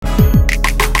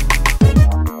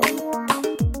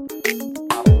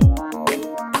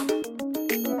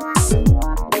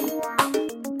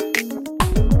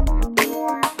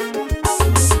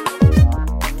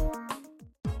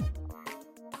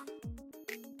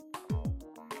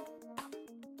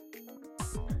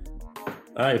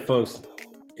All right, folks,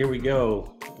 here we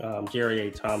go. I'm Jerry A.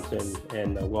 Thompson,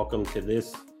 and welcome to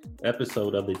this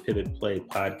episode of the Pivot Play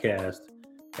podcast.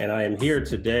 And I am here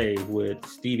today with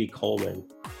Stevie Coleman.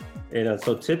 And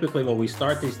so typically when we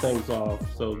start these things off,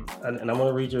 I'm going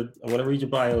to read your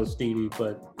bio, Stevie,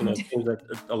 but it seems that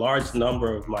a large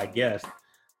number of my guests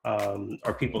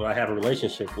are people that I have a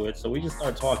relationship with. So we just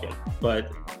start talking,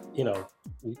 but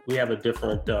we have a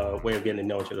different way of getting to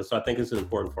know each other. So I think this is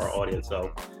important for our audience.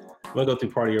 So I'm going to go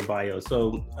through part of your bio.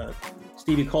 So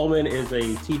Stevie Coleman is a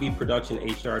TV production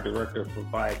HR director for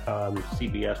Viacom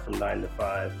CBS from 9 to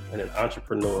 5 and an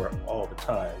entrepreneur all the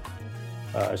time.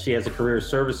 She has a career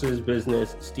services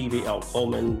business,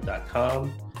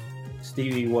 StevieLColeman.com.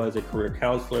 Stevie was a career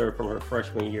counselor from her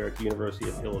freshman year at the University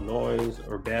of Illinois,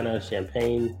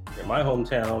 Urbana-Champaign, in my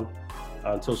hometown,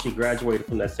 until she graduated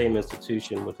from that same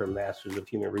institution with her Master's of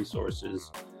Human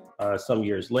Resources some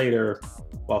years later.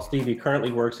 While Stevie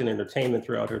currently works in entertainment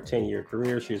throughout her 10-year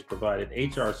career, she has provided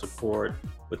HR support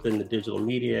within the digital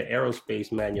media,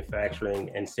 aerospace,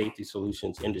 manufacturing, and safety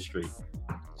solutions industry.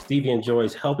 Stevie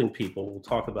enjoys helping people, we'll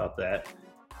talk about that,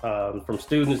 from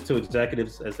students to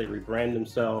executives as they rebrand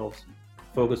themselves,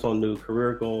 focus on new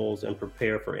career goals, and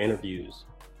prepare for interviews.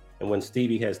 And when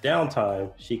Stevie has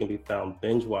downtime, she can be found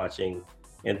binge watching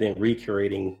and then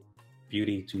recreating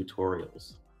beauty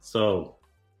tutorials. So,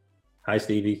 hi,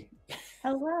 Stevie.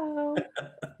 Hello.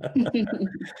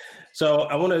 So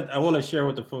I want to share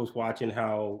with the folks watching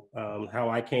how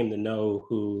I came to know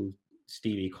who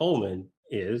Stevie Coleman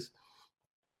is,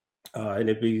 and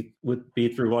would be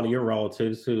through one of your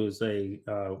relatives who is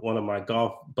one of my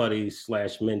golf buddies /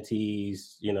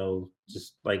 mentees,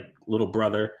 just like little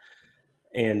brother,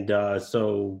 and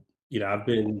so I've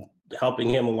been helping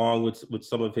him along with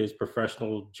some of his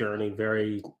professional journey.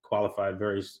 Very qualified,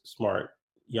 very smart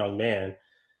young man.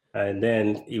 And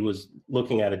then he was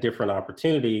looking at a different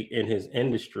opportunity in his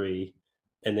industry,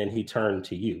 and then he turned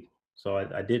to you. So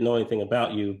I didn't know anything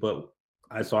about you, but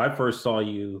I first saw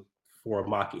you for a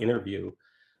mock interview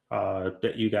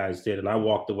that you guys did, and I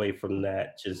walked away from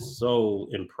that just so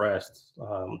impressed,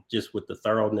 just with the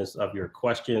thoroughness of your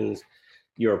questions,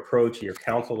 your approach, your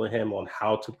counsel to him on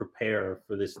how to prepare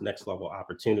for this next level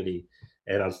opportunity.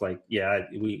 And I was like, yeah,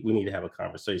 we need to have a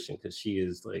conversation because she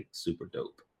is like super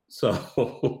dope.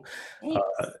 So,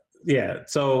 yeah.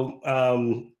 So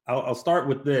I'll start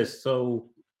with this. So,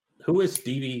 who is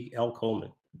Stevie L.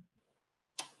 Coleman?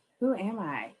 Who am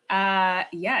I?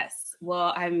 Yes.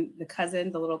 Well, I'm the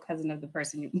little cousin of the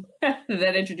person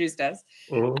that introduced us.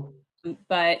 Mm-hmm.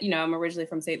 But I'm originally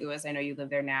from St. Louis. I know you live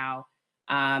there now,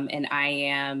 and I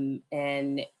am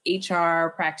an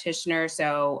HR practitioner.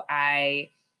 So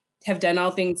I have done all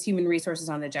things human resources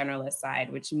on the generalist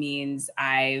side, which means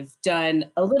I've done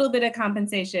a little bit of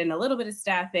compensation, a little bit of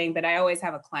staffing, but I always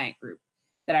have a client group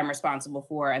that I'm responsible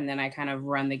for. And then I kind of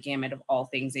run the gamut of all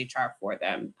things HR for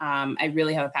them. I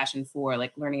really have a passion for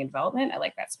learning and development. I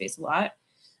like that space a lot.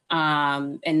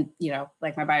 And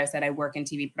like my bio said, I work in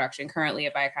TV production currently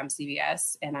at Viacom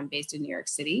CBS, and I'm based in New York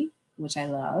City, which I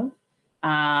love.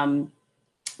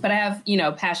 But I have,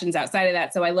 passions outside of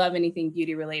that. So I love anything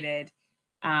beauty related.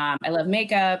 I love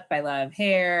makeup. I love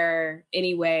hair.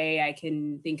 Any way I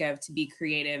can think of to be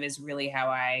creative is really how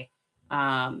I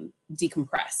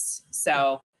decompress.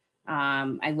 So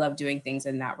I love doing things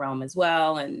in that realm as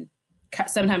well. And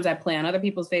sometimes I play on other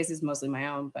people's faces, mostly my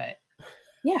own, but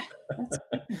yeah.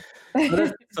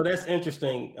 So that's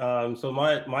interesting. So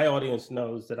my audience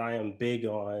knows that I am big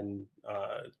on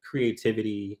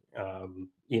creativity,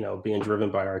 being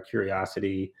driven by our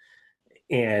curiosity.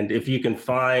 And if you can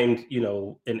find,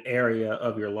 an area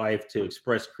of your life to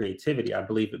express creativity, I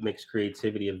believe it makes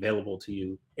creativity available to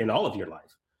you in all of your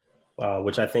life,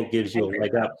 which I think gives you a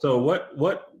leg up. So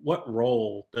what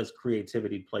role does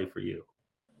creativity play for you?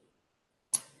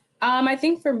 I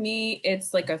think for me,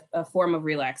 it's like a form of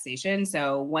relaxation.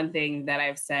 So one thing that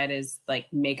I've said is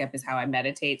makeup is how I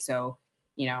meditate. So,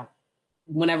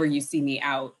 whenever you see me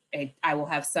out, I will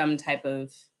have some type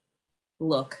of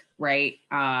look, right?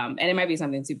 And it might be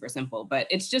something super simple, but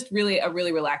it's just really a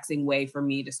really relaxing way for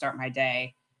me to start my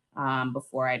day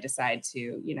before I decide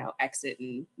to, exit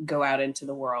and go out into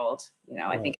the world.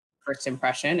 I think first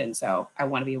impression. And so I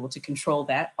want to be able to control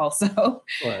that also.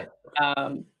 Right.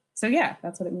 So yeah,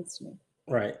 that's what it means to me.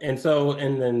 Right. And so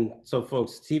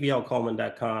folks,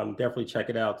 TVLColeman.com, definitely check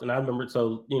it out. And I remember,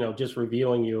 just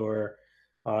reviewing your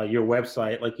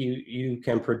website, like you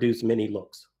can produce many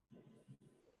looks.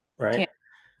 Right.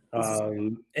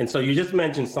 And so you just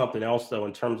mentioned something else though,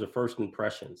 in terms of first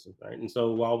impressions. Right. And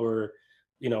so while we're,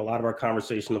 a lot of our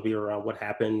conversation will be around what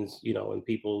happens, in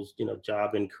people's,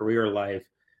 job and career life.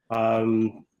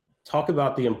 talk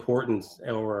about the importance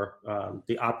or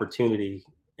the opportunity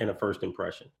in a first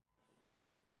impression.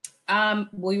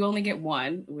 Well, you only get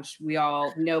one, which we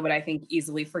all know, but I think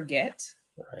easily forget.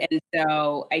 Right. And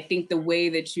so I think the way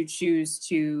that you choose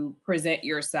to present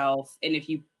yourself, and if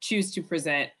you choose to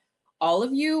present all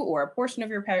of you or a portion of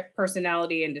your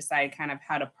personality and decide kind of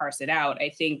how to parse it out, I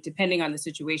think depending on the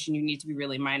situation, you need to be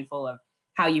really mindful of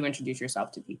how you introduce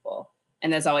yourself to people.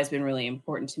 And that's always been really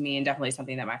important to me and definitely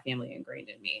something that my family ingrained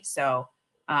in me. So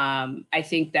I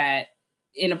think that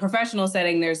in a professional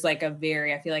setting, there's like I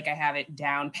feel like I have it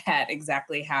down pat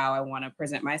exactly how I want to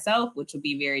present myself, which will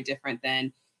be very different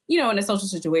than, in a social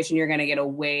situation, you're going to get a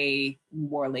way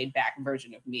more laid back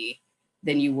version of me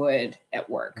than you would at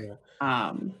work.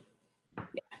 Yeah.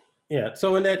 Yeah.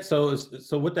 So in that, so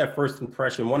with that first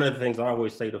impression, one of the things I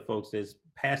always say to folks is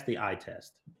pass the eye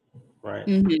test, right?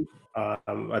 Mm-hmm.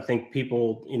 I think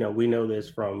people, we know this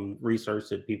from research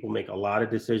that people make a lot of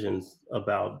decisions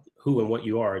about who and what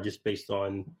you are just based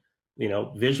on,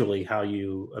 visually how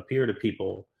you appear to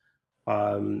people.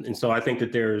 And so I think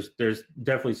that there's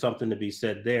definitely something to be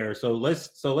said there. So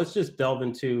let's just delve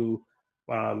into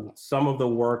some of the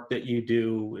work that you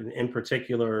do. In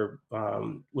particular,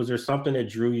 was there something that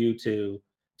drew you to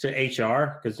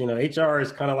HR? Because HR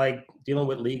is kind of like dealing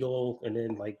with legal and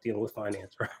then like dealing with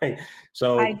finance, right?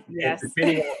 So Yes.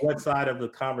 depending on what side of the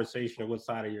conversation or what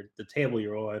side of the table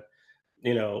you're on,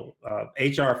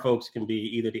 HR folks can be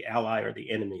either the ally or the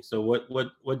enemy. So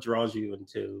what draws you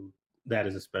into that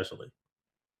as a specialty?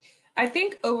 I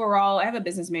think overall, I have a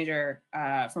business major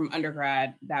from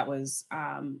undergrad that was,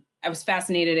 I was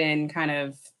fascinated in kind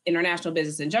of international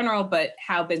business in general, but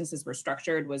how businesses were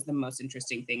structured was the most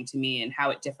interesting thing to me and how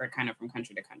it differed kind of from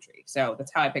country to country. So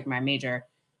that's how I picked my major.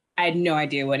 I had no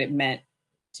idea what it meant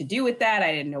to do with that.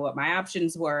 I didn't know what my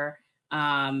options were.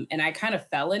 And I kind of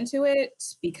fell into it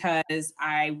because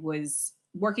I was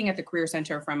working at the Career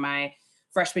Center from my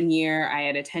freshman year. I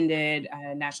had attended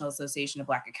a National Association of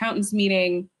Black Accountants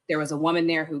meeting. There was a woman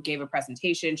there who gave a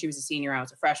presentation. She was a senior, I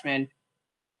was a freshman,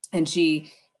 and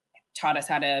she taught us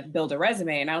how to build a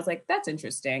resume. And I was like, that's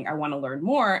interesting. I want to learn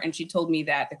more. And she told me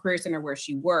that the Career Center where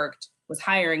she worked was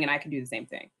hiring and I could do the same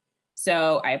thing.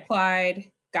 So I applied,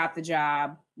 got the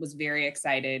job, was very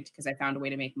excited because I found a way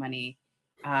to make money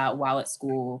while at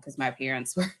school because my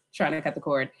parents were trying to cut the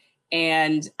cord.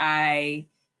 And I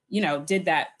did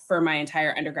that for my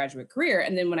entire undergraduate career.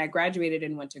 And then when I graduated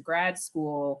and went to grad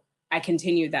school, I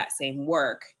continued that same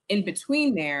work. In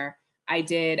between there, I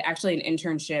did actually an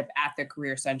internship at the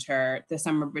Career Center the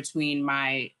summer between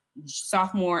my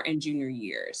sophomore and junior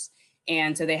years.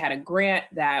 And so they had a grant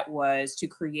that was to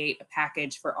create a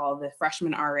package for all the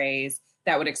freshman RAs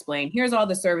that would explain, here's all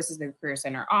the services the Career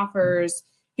Center offers.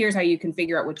 Here's how you can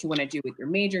figure out what you want to do with your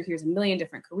major. Here's a million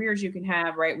different careers you can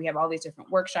have, right? We have all these different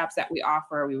workshops that we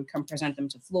offer. We would come present them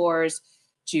to floors,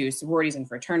 to sororities and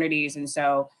fraternities. And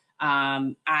so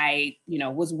I,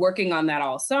 was working on that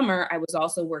all summer. I was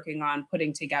also working on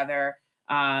putting together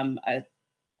a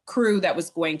crew that was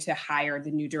going to hire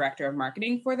the new director of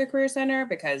marketing for the Career Center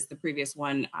because the previous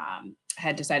one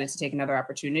had decided to take another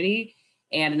opportunity.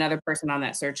 And another person on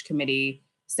that search committee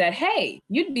said, hey,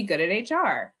 you'd be good at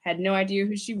HR. Had no idea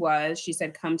who she was. She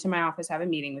said, come to my office, have a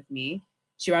meeting with me.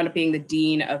 She wound up being the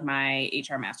dean of my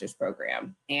HR master's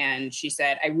program. And she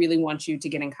said, I really want you to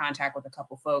get in contact with a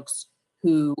couple folks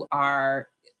who are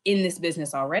in this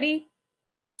business already.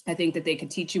 I think that they could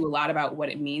teach you a lot about what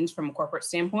it means from a corporate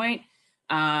standpoint.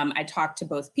 I talked to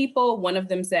both people. One of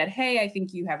them said, hey, I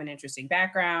think you have an interesting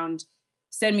background.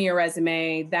 Send me a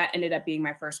resume. That ended up being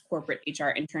my first corporate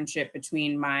HR internship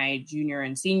between my junior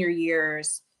and senior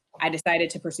years. I decided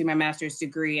to pursue my master's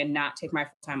degree and not take my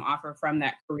full-time offer from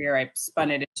that career. I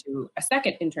spun it into a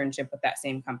second internship with that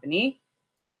same company,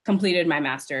 completed my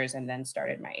master's, and then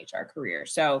started my HR career.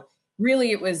 So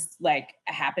really, it was like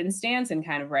a happenstance and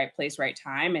kind of right place, right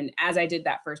time. And as I did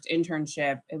that first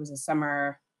internship, it was a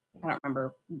summer, I don't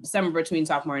remember, summer between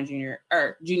sophomore and junior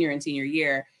and senior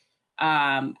year.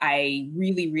 I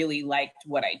really, really liked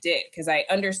what I did because I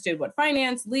understood what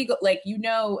finance,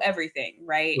 legal, everything,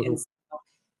 right? Mm-hmm. And so,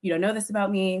 you don't know this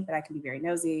about me, but I can be very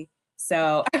nosy.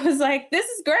 So I was like, this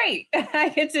is great. I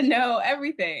get to know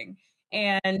everything.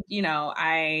 And,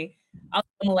 I'm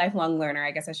a lifelong learner. I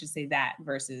guess I should say that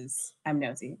versus I'm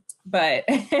nosy. But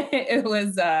it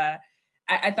was, I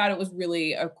thought it was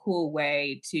really a cool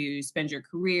way to spend your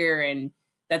career and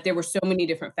that there were so many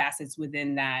different facets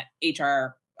within that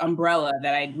HR umbrella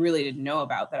that I really didn't know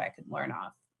about that I could learn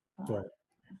off. Right.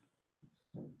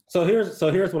 So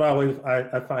here's what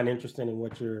I find interesting in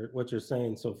what you're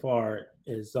saying so far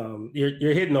is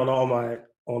you're hitting on all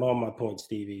my points,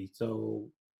 Stevie. So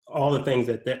all the things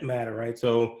that matter, right?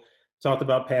 So talked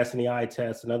about passing the eye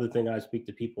test. Another thing I speak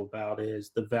to people about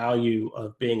is the value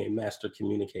of being a master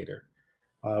communicator,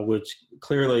 which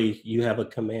clearly you have a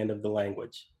command of the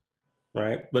language,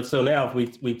 right? But so now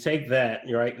if we take that,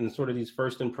 right, and sort of these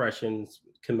first impressions,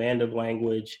 command of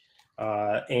language,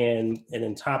 and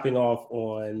then topping off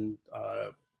on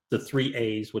the 3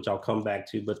 A's, which I'll come back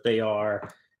to, but they are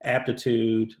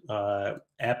aptitude,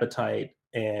 appetite,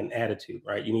 and attitude,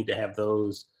 right? You need to have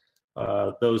those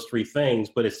 3 things.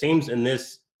 But it seems in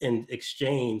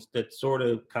exchange that sort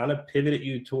of kind of pivoted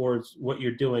you towards what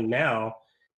you're doing now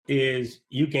is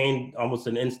you gained almost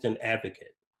an instant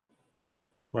advocate,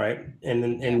 right?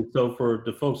 And so for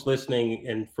the folks listening,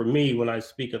 and for me, when I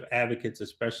speak of advocates,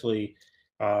 especially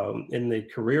in the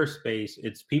career space,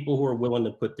 it's people who are willing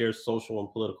to put their social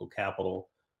and political capital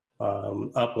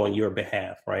up on your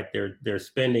behalf, right? They're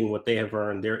spending what they have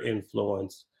earned, their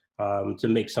influence, to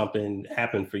make something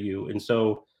happen for you. And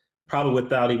so probably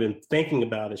without even thinking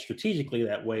about it strategically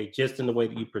that way, just in the way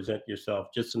that you present yourself,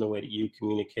 just in the way that you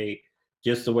communicate,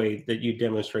 just the way that you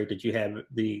demonstrate that you have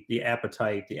the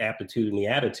appetite, the aptitude, and the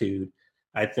attitude,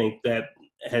 I think that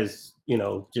has,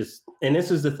 just, and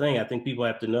this is the thing I think people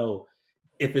have to know,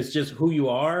 if it's just who you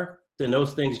are, then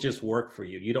those things just work for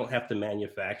you. You don't have to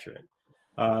manufacture it.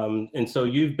 And so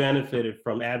you've benefited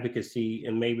from advocacy,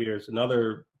 and maybe there's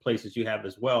another places you have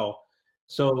as well.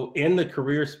 So in the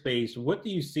career space, what do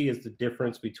you see as the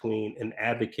difference between an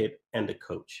advocate and a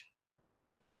coach?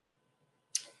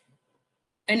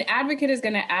 An advocate is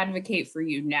going to advocate for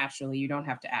you naturally. You don't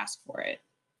have to ask for it.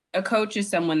 A coach is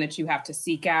someone that you have to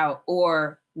seek out,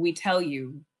 or we tell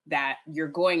you that you're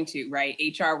going to, right?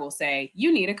 HR will say,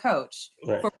 you need a coach,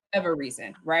 right, for whatever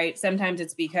reason, right? Sometimes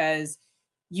it's because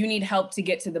you need help to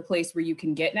get to the place where you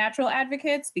can get natural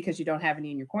advocates because you don't have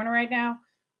any in your corner right now.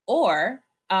 Or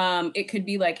it could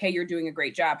be like, hey, you're doing a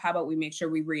great job. How about we make sure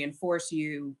we reinforce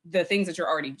you the things that you're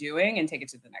already doing and take it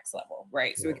to the next level,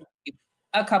 right? So it can be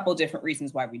a couple different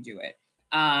reasons why we do it.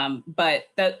 But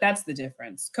that's the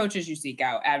difference. Coaches you seek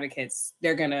out, advocates,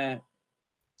 they're going to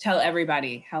tell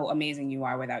everybody how amazing you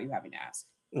are without you having to ask.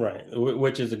 Right.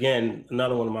 Which is, again,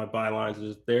 another one of my bylines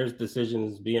is there's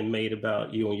decisions being made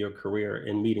about you and your career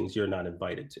in meetings you're not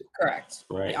invited to. Correct.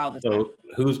 Right. All the time. So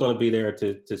who's going to be there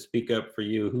to speak up for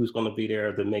you? Who's going to be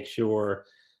there to make sure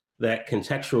that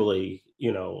contextually,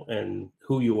 and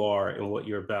who you are and what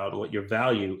you're about and what your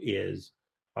value is,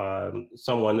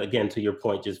 someone, again, to your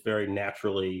point, just very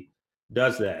naturally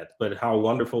does that. But how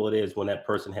wonderful it is when that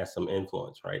person has some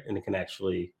influence, right? And it can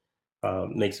actually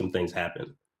make some things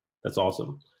happen. That's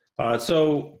awesome.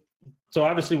 So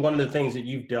obviously one of the things that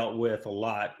you've dealt with a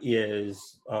lot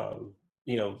is,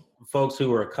 folks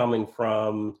who are coming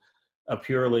from a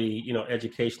purely,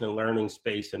 education and learning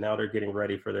space, and now they're getting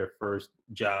ready for their first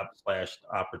job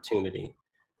 / opportunity.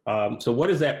 So what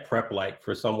is that prep like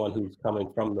for someone who's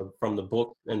coming from the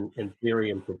book and theory,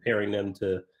 and preparing them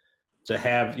to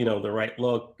have, the right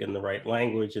look and the right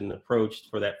language and approach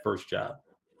for that first job?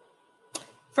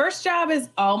 First job is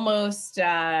almost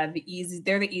they're the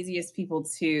easiest people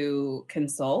to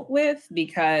consult with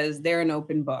because they're an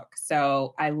open book.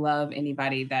 So I love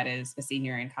anybody that is a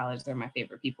senior in college. They're my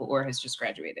favorite people, or has just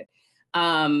graduated,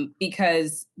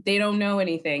 because they don't know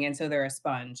anything. And so they're a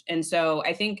sponge. And so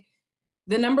I think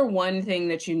the number one thing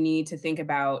that you need to think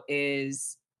about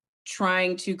is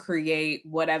trying to create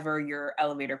whatever your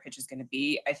elevator pitch is going to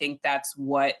be. I think that's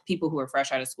what people who are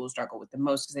fresh out of school struggle with the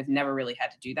most, because they've never really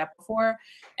had to do that before.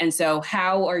 And so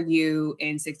how are you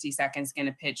in 60 seconds going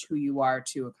to pitch who you are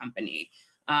to a company?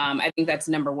 I think that's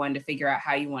number one, to figure out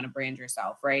how you want to brand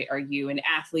yourself, right? Are you an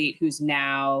athlete who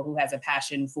has a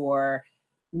passion for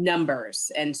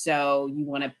numbers, and so you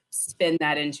want to spin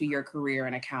that into your career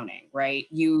in accounting, right?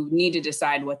 You need to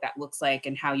decide what that looks like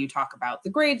and how you talk about the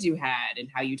grades you had and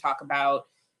how you talk about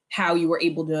how you were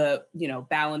able to,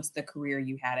 balance the career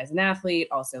you had as an athlete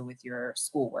also with your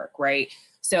schoolwork, right?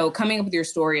 So coming up with your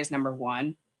story is number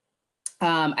one.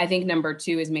 I think number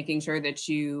two is making sure that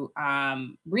you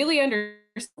really understand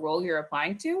the role you're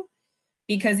applying to.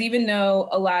 Because even though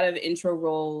a lot of intro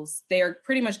roles, they are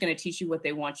pretty much going to teach you what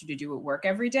they want you to do at work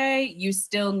every day, you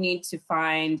still need to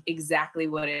find exactly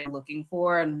what you're looking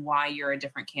for and why you're a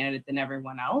different candidate than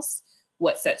everyone else,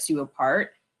 what sets you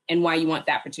apart, and why you want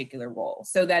that particular role.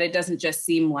 So that it doesn't just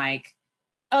seem like,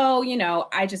 oh,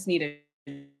 I just need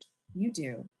a, you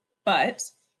do. But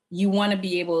you want to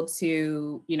be able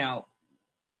to,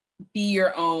 be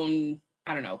your own,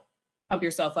 pump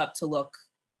yourself up to look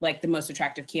like the most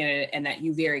attractive candidate, and that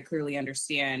you very clearly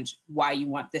understand why you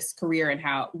want this career and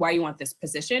why you want this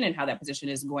position and how that position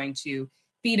is going to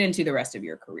feed into the rest of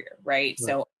your career, right? Right.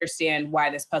 So understand why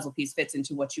this puzzle piece fits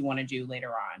into what you want to do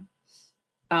later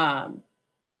on.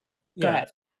 Go ahead.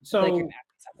 So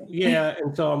yeah,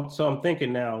 and so I'm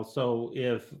thinking now. So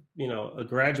if a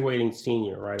graduating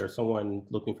senior, right, or someone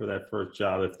looking for that first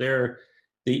job, if they're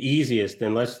the easiest,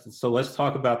 then let's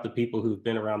talk about the people who've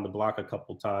been around the block a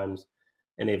couple times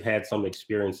and they've had some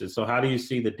experiences. So how do you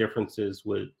see the differences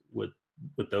with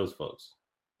those folks?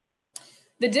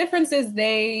 The difference is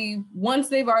once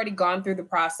they've already gone through the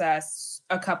process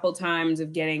a couple times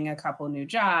of getting a couple new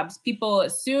jobs, people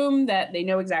assume that they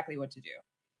know exactly what to do.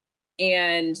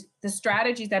 And the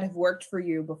strategies that have worked for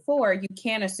you before, you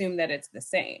can't assume that it's the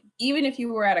same. Even if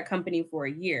you were at a company for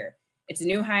a year, it's a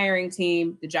new hiring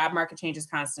team, the job market changes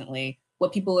constantly,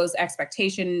 what people's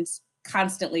expectations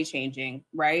constantly changing,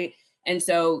 right? And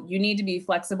so you need to be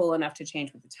flexible enough to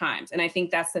change with the times. And I think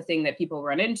that's the thing that people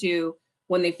run into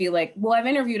when they feel like, well, I've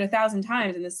interviewed 1,000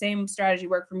 times and the same strategy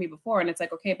worked for me before. And it's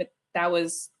like, okay, but that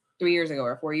was 3 years ago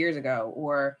or 4 years ago,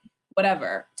 or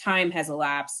whatever. Time has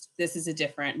elapsed. This is a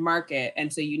different market.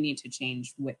 And so you need to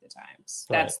change with the times.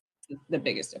 Right. That's the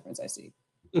biggest difference I see.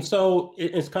 And so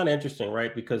it's kind of interesting,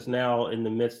 right? Because now in the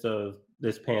midst of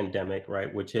this pandemic,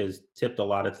 right, which has tipped a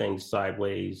lot of things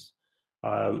sideways,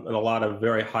 and a lot of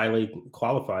very highly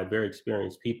qualified, very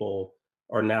experienced people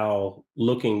are now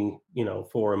looking,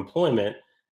 for employment.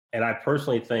 And I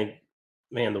personally think,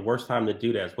 man, the worst time to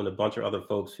do that is when a bunch of other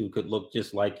folks who could look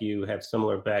just like you, have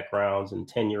similar backgrounds and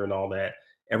tenure and all that,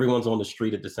 everyone's on the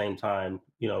street at the same time,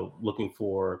 looking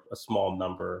for a small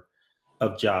number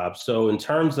of jobs. So in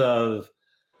terms of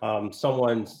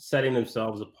someone setting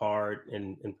themselves apart,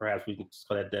 and perhaps we can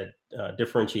call that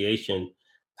differentiation,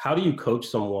 how do you coach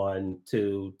someone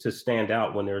to stand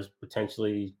out when there's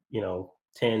potentially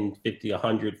 10, 50,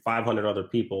 100, 500 other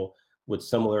people with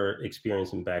similar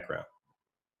experience and background?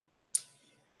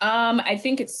 I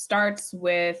think it starts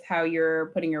with how you're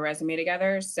putting your resume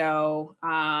together. So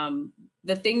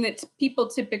the thing that people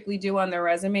typically do on their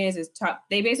resumes is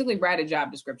they basically write a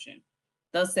job description.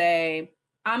 They'll say,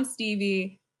 I'm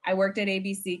Stevie, I worked at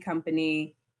ABC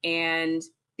company, and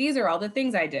these are all the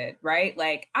things I did, right?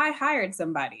 Like I hired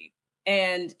somebody,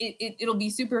 and it'll be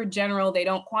super general. They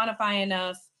don't quantify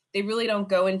enough. They really don't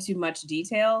go into much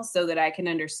detail so that I can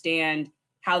understand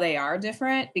how they are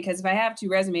different. Because if I have 2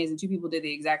 resumes and 2 people did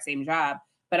the exact same job,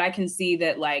 but I can see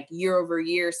that like year over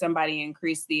year, somebody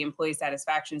increased the employee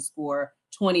satisfaction score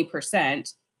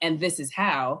 20%, and this is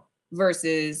how,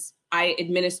 versus I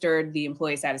administered the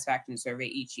employee satisfaction survey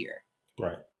each year.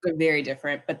 Right. They're very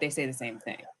different, but they say the same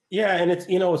thing. Yeah, and it's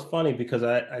funny because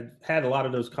I had a lot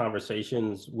of those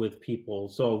conversations with people.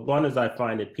 So one is I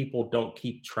find that people don't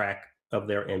keep track of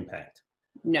their impact.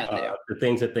 No, they don't. The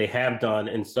things that they have done.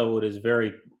 And so it is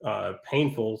very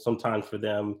painful sometimes for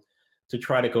them to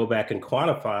try to go back and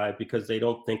quantify because they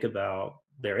don't think about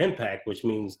their impact, which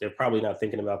means they're probably not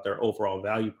thinking about their overall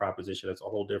value proposition. It's a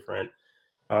whole different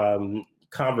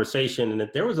conversation. And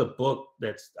if there was a book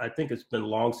I think it's been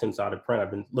long since out of print,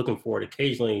 I've been looking for it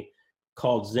occasionally,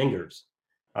 called Zingers.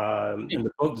 And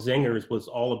the book Zingers was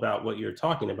all about what you're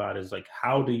talking about, is like,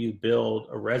 how do you build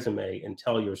a resume and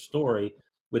tell your story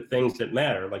with things that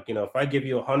matter? Like, if I give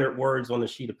you 100 words on a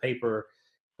sheet of paper,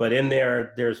 but in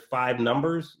there's 5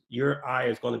 numbers, your eye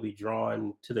is going to be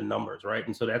drawn to the numbers, right?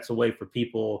 And so that's a way for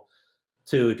people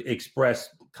to express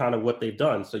kind of what they've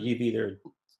done. So you've either,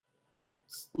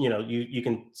 you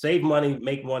can save money,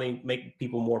 make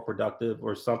people more productive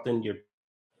or something,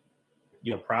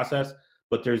 process,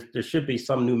 but there should be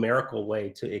some numerical way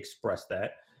to express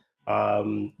that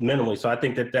minimally. So I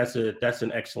think that's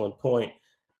an excellent point.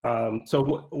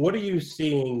 So what are you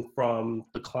seeing from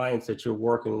the clients that you're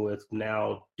working with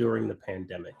now during the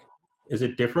pandemic? Is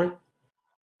it different?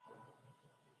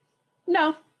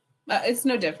 No, it's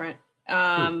no different.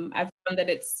 I've found that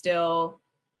it's still,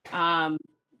 I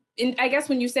guess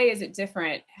when you say, is it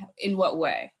different, in what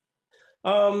way?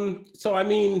 So I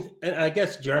mean, I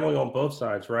guess generally on both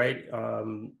sides, right?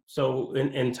 So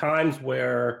in times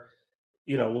where,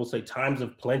 we'll say times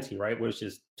of plenty, right? Where there's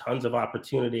just tons of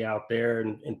opportunity out there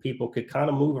and people could kind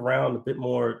of move around a bit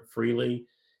more freely.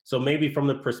 So maybe from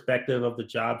the perspective of the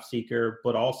job seeker,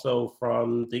 but also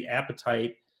from the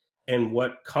appetite and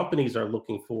what companies are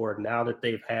looking for now that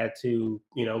they've had to,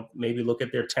 maybe look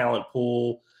at their talent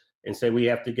pool and say, we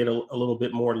have to get a little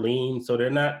bit more lean. So they're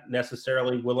not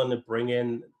necessarily willing to bring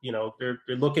in, they're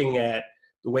looking at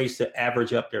the ways to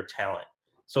average up their talent.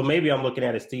 So maybe I'm looking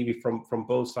at it, Stevie, from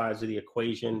both sides of the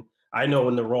equation. I know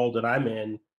in the role that I'm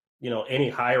in, any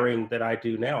hiring that I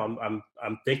do now,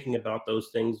 I'm thinking about those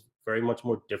things very much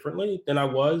more differently than I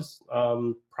was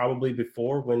probably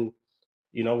before when,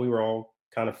 we were all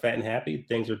kind of fat and happy,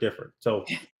 things are different. So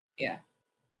yeah.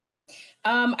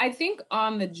 I think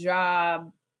on the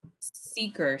job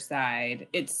seeker side,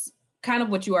 it's kind of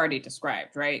what you already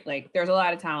described, right? Like there's a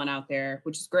lot of talent out there,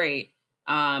 which is great.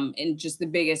 And just the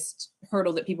biggest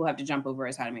hurdle that people have to jump over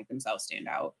is how to make themselves stand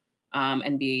out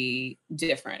and be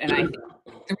different. And I think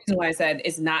the reason why I said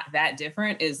it's not that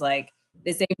different is like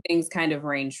the same things kind of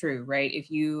reign true, right? If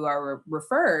you are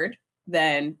referred,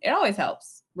 then it always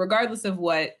helps, regardless of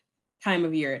what time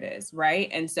of year it is, right?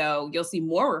 And so you'll see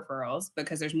more referrals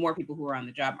because there's more people who are on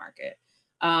the job market.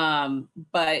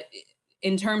 But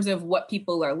in terms of what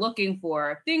people are looking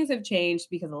for, things have changed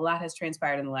because a lot has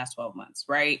transpired in the last 12 months,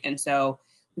 right? And so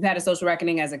we've had a social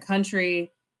reckoning as a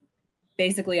country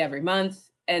basically every month.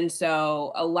 And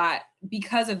so a lot,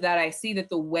 because of that, I see that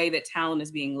the way that talent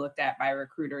is being looked at by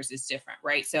recruiters is different,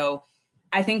 right? So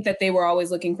I think that they were always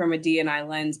looking from a D&I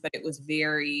lens, but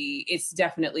it's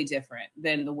definitely different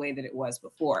than the way that it was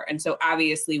before. And so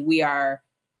obviously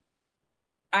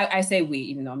I say we,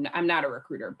 even though I'm not a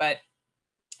recruiter, but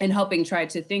in helping try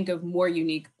to think of more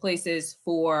unique places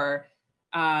for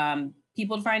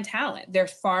people to find talent. They're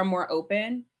far more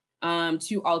open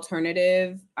to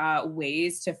alternative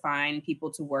ways to find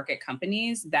people to work at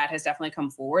companies. That has definitely come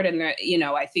forward. And,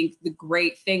 I think the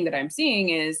great thing that I'm seeing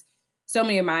is so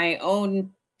many of my own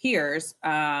peers,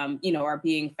 are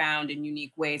being found in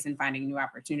unique ways and finding new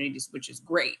opportunities, which is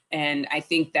great. And I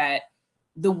think that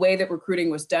the way that recruiting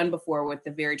was done before with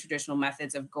the very traditional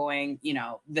methods of going,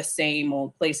 the same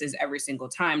old places every single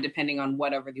time, depending on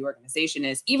whatever the organization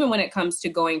is, even when it comes to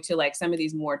going to like some of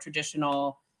these more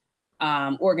traditional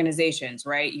organizations,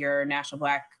 right? Your National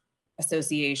Black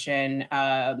Association,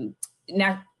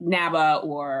 NABA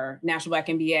or National Black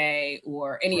MBA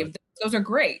or any of those are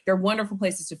great. They're wonderful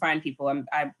places to find people.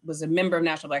 I was a member of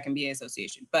National Black MBA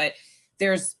Association, but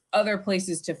there's other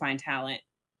places to find talent,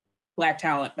 Black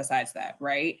talent besides that,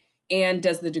 right? And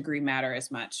does the degree matter as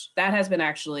much? That has been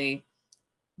actually,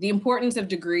 the importance of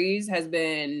degrees has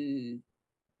been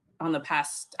on the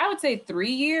past, I would say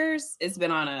 3 years, it's been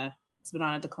on a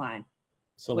decline.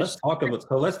 So let's talk about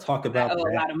that.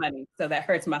 A lot of money, so that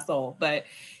hurts my soul. But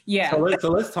yeah. So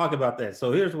let's talk about that.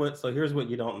 So here's what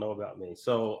you don't know about me.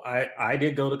 So I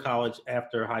did go to college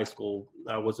after high school.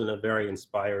 I wasn't a very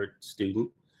inspired student,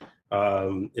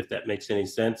 if that makes any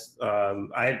sense.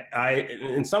 I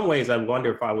in some ways I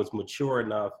wonder if I was mature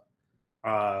enough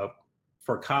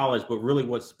for college, but really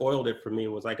what spoiled it for me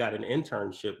was I got an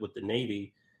internship with the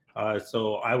Navy.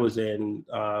 So I was in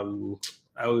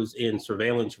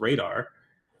surveillance radar.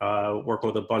 Working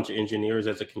with a bunch of engineers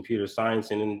as a computer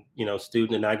science and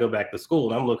student, and I go back to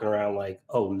school and I'm looking around like,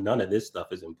 oh, none of this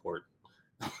stuff is important.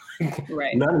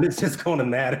 Right. None of this is going to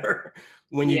matter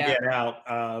when you get out.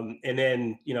 And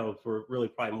then, for really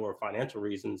probably more financial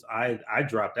reasons, I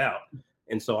dropped out.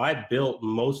 And so I built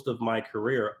most of my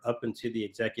career up into the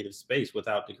executive space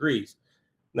without degrees.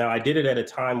 Now, I did it at a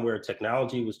time where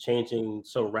technology was changing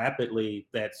so rapidly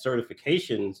that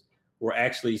certifications were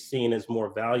actually seen as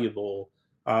more valuable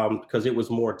because it was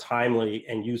more timely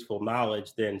and useful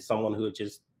knowledge than someone who had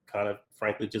just kind of,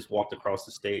 frankly, just walked across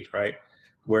the stage, right?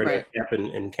 Where they kept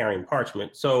in carrying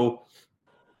parchment. So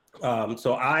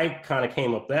I kind of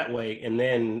came up that way, and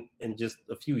then, and just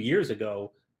a few years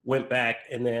ago, went back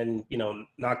and then,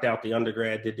 knocked out the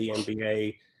undergrad, did the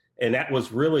MBA, and that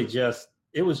was really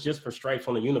it was just for stripes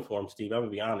on the uniform, Steve. I'm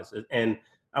gonna be honest, and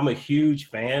I'm a huge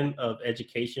fan of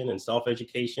education and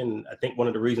self-education. I think one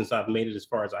of the reasons I've made it as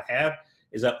far as I have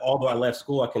is that although I left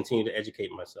school, I continue to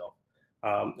educate myself.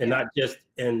 And not just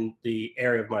in the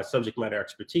area of my subject matter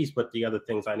expertise, but the other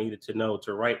things I needed to know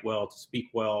to write well, to speak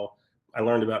well. I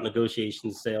learned about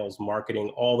negotiations, sales, marketing,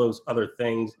 all those other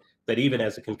things that even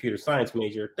as a computer science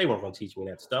major, they weren't going to teach me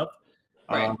that stuff.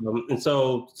 Right. And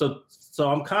so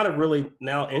I'm kind of really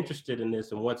now interested in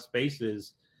this and what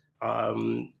spaces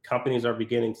companies are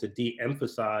beginning to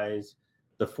de-emphasize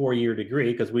the 4-year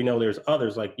degree, because we know there's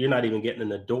others, like you're not even getting in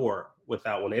the door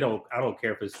without one. I don't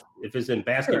care if it's in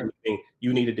basket weaving,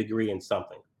 you need a degree in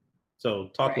something. So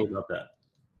talk to me about that.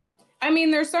 I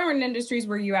mean, there's certain industries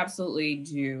where you absolutely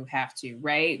do have to,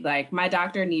 right? Like my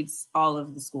doctor needs all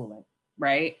of the schooling,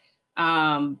 right?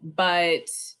 But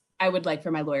I would like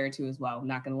for my lawyer to as well, I'm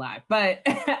not gonna lie. But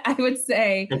I would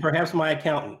say, and perhaps my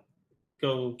accountant.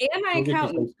 Same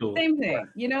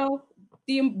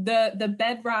thing, the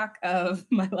bedrock of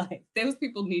my life. Those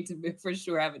people need to for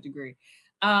sure have a degree.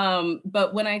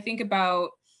 But when I think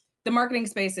about the marketing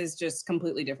space is just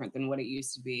completely different than what it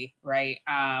used to be, right?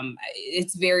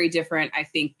 It's very different, I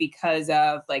think, because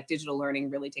of like digital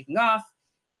learning really taking off.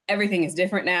 Everything is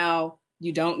different now.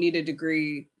 You don't need a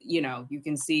degree. You know, you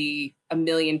can see a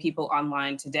million people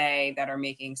online today that are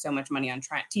making so much money on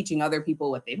teaching other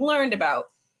people what they've learned about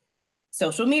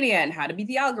social media and how to beat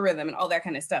the algorithm and all that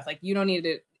kind of stuff. Like, you don't need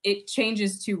to, it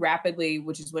changes too rapidly,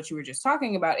 which is what you were just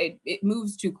talking about. It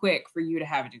moves too quick for you to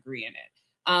have a degree in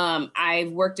it.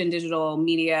 I've worked in digital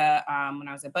media when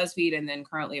I was at BuzzFeed, and then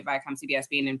currently at Viacom CBS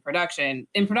being in production.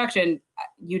 In production,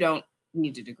 you don't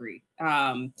need a degree.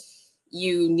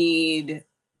 You need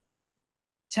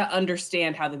to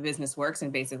understand how the business works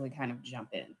and basically kind of jump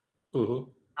in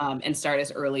and start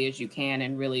as early as you can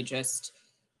and really just,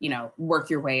 you know, work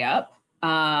your way up.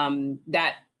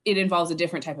 That it involves a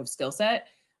different type of skill set.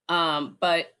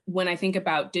 But when I think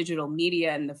about digital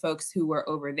media and the folks who were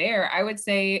over there, I would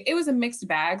say it was a mixed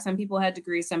bag. Some people had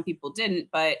degrees, some people didn't,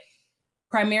 but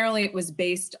primarily it was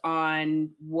based on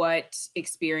what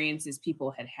experiences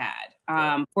people had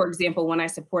had. For example, when I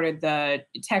supported the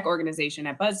tech organization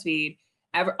at BuzzFeed,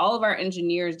 all of our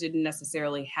engineers didn't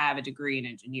necessarily have a degree in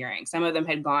engineering. Some of them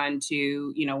had gone to,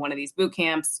 you know, one of these boot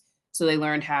camps, so they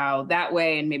learned how that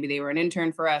way, and maybe they were an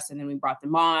intern for us, and then we brought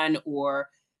them on, or,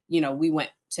 you know, we went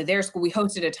to their school. We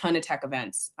hosted a ton of tech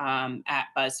events at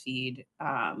BuzzFeed,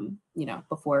 you know,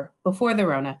 before the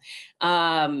Rona.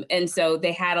 And so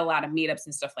they had a lot of meetups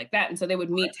and stuff like that. And so they would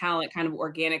meet talent kind of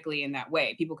organically in that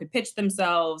way. People could pitch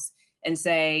themselves and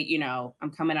say, you know,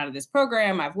 I'm coming out of this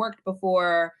program, I've worked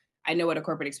before, I know what a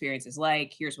corporate experience is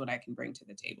like, here's what I can bring to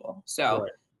the table. So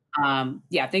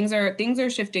yeah, things are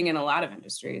shifting in a lot of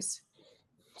industries.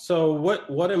 So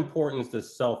what importance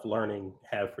does self-learning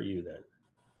have for you then?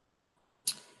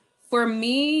 For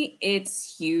me,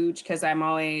 it's huge because I'm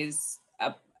always,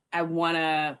 I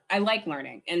like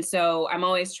learning. And so I'm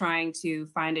always trying to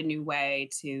find a new way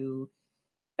to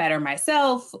better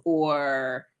myself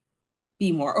or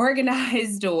be more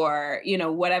organized or, you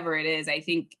know, whatever it is. I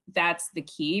think that's the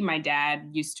key. My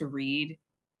dad used to read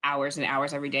hours and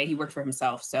hours every day. He worked for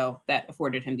himself, so that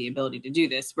afforded him the ability to do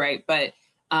this, right? But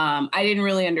I didn't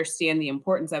really understand the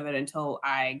importance of it until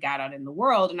I got out in the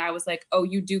world. And I was like, oh,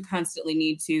 you do constantly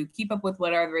need to keep up with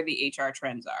whatever the HR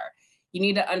trends are. You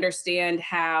need to understand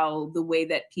how the way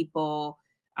that people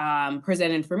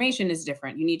present information is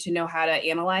different. You need to know how to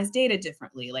analyze data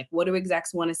differently. Like, what do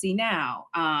execs want to see now?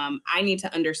 I need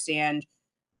to understand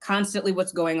constantly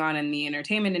what's going on in the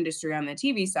entertainment industry on the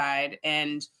TV side.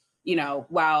 And, you know,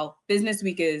 while Business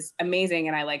Week is amazing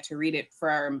and I like to read it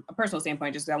from a personal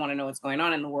standpoint, just because I want to know what's going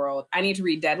on in the world, I need to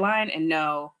read Deadline and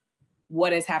know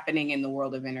what is happening in the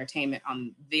world of entertainment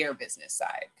on their business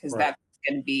side, because that's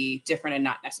going to be different and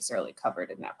not necessarily covered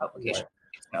in that publication.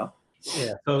 So.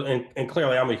 Yeah. So, and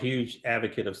clearly I'm a huge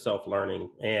advocate of self-learning.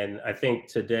 And I think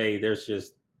today there's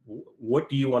just, what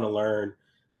do you want to learn?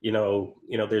 You know,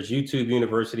 there's YouTube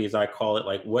University, as I call it,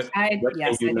 like what can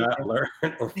you not learn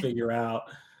or figure out?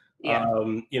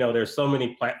 You know, there's so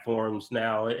many platforms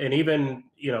now, and even,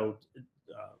 you know,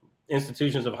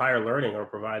 institutions of higher learning are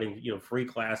providing, you know, free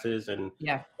classes and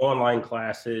online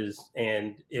classes.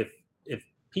 And if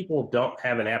people don't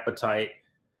have an appetite,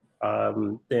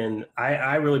 then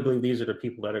I really believe these are the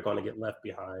people that are going to get left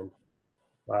behind.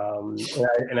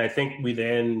 And I think we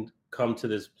then come to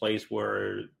this place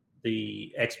where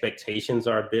the expectations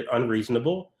are a bit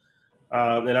unreasonable.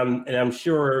 And I'm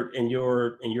sure in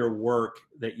your work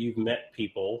that you've met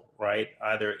people, right,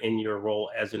 either in your role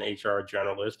as an HR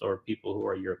generalist or people who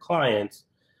are your clients,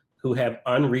 who have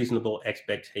unreasonable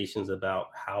expectations about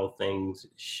how things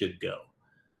should go.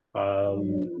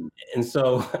 And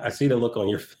so I see the look on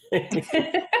your face.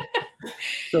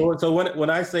 So when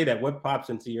I say that, what pops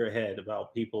into your head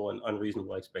about people and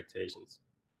unreasonable expectations?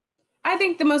 I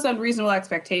think the most unreasonable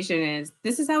expectation is,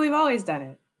 this is how we've always done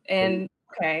it. And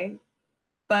okay,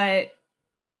 but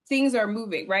things are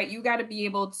moving, right? You got to be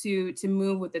able to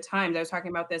move with the times. I was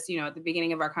talking about this, you know, at the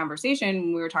beginning of our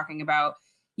conversation, we were talking about,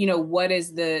 you know, what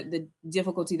is the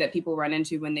difficulty that people run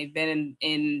into when they've been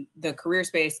in the career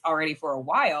space already for a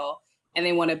while and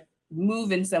they want to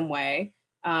move in some way,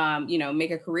 you know, make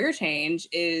a career change,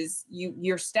 is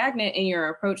you're stagnant in your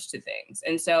approach to things.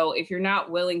 And so if you're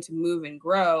not willing to move and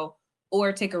grow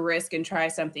or take a risk and try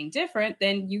something different,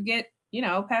 then you get, you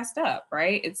know, passed up,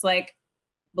 right? It's like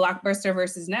Blockbuster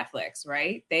versus Netflix,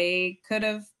 right?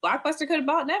 Blockbuster could have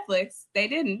bought Netflix. They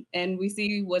didn't. And we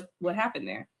see what happened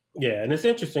there. Yeah. And it's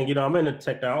interesting, you know, I'm in the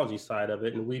technology side of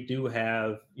it, and we do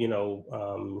have, you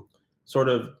know, sort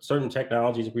of certain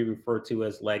technologies we refer to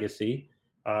as legacy.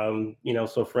 You know,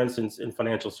 so for instance, in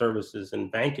financial services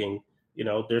and banking, you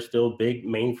know, there's still big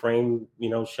mainframe, you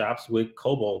know, shops with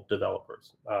COBOL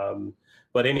developers.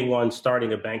 But anyone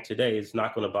starting a bank today is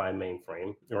not going to buy a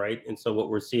mainframe, right? And so what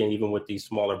we're seeing, even with these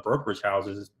smaller brokerage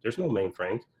houses, there's no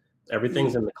mainframes.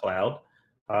 Everything's in the cloud.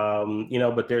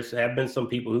 But there's have been some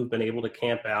people who've been able to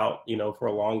camp out, for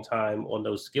a long time on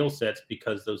those skill sets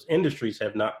because those industries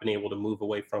have not been able to move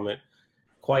away from it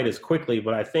quite as quickly.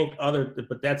 But I think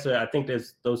I think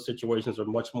those situations are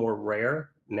much more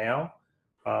rare now.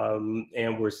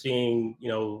 And we're seeing,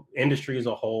 industry as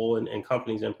a whole and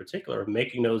companies in particular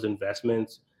making those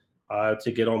investments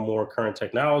to get on more current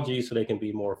technology so they can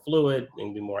be more fluid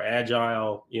and be more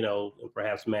agile, and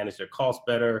perhaps manage their costs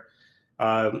better.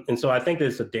 And so I think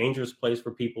it's a dangerous place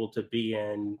for people to be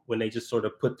in when they just sort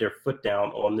of put their foot down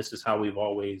on this is how we've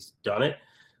always done it.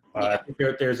 I think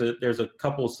there's a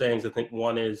couple of sayings. I think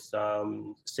one is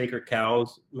sacred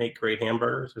cows make great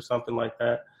hamburgers or something like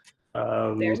that.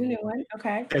 There's a new one.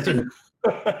 Okay.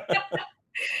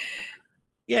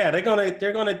 Yeah, they're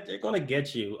gonna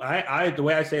get you. The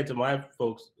way I say it to my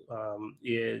folks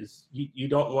is you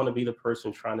don't want to be the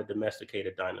person trying to domesticate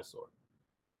a dinosaur.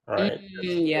 All right.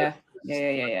 Yeah.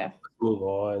 Move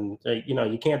on.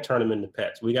 You can't turn them into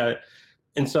pets. We got it.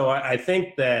 And so I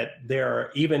think that there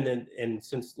are even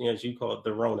since as you call it,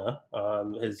 the Rona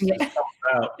has come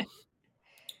out.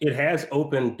 It has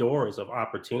opened doors of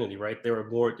opportunity, right? There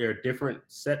are different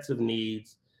sets of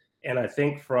needs. And I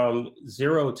think from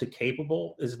zero to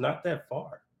capable is not that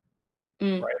far,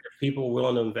 right? If people are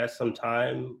willing to invest some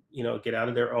time, get out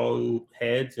of their own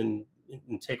heads and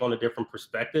take on a different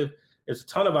perspective, there's a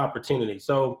ton of opportunity.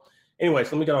 So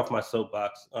anyways, let me get off my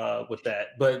soapbox with that.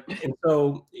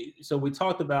 So we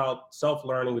talked about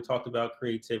self-learning, we talked about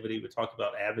creativity, we talked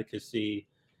about advocacy.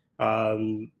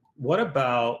 What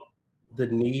about the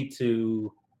need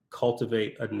to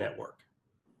cultivate a network?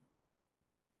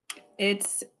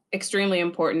 It's extremely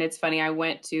important. It's funny, I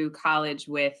went to college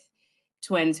with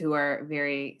twins who are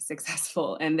very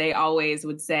successful, and they always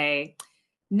would say,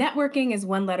 networking is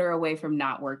one letter away from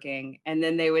not working. And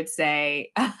then they would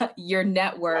say, your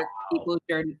network equals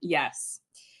your, yes.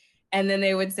 And then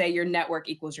they would say, your network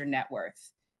equals your net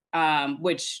worth,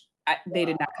 which they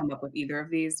did not come up with either of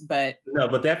these, but. No,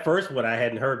 but that first one I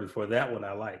hadn't heard before. That one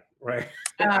I like, right?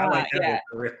 I like that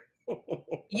one.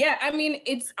 Yeah, I mean,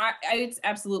 it's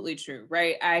absolutely true,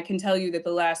 right? I can tell you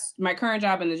that my current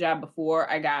job and the job before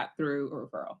I got through a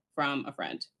referral from a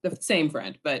friend, the same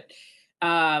friend, but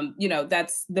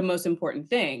that's the most important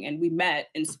thing. And we met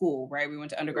in school, right? We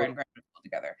went to undergrad and graduate school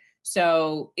together.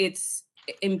 So it's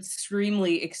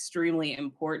extremely, extremely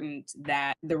important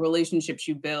that the relationships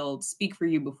you build speak for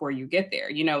you before you get there.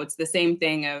 It's the same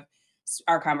thing of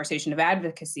our conversation of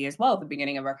advocacy as well at the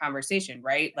beginning of our conversation,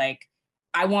 right? Like,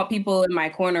 I want people in my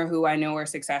corner who I know are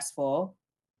successful,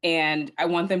 and I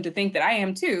want them to think that I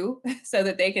am too, so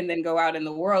that they can then go out in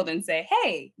the world and say,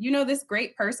 hey, this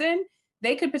great person,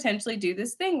 they could potentially do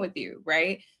this thing with you,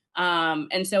 right?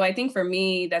 And so I think for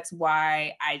me, that's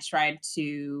why I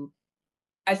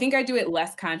think I do it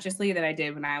less consciously than I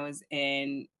did when I was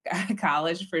in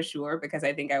college, for sure, because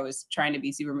I think I was trying to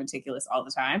be super meticulous all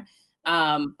the time.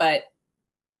 But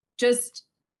just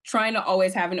trying to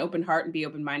always have an open heart and be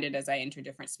open-minded as I enter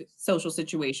different social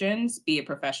situations, be it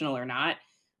professional or not,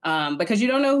 because you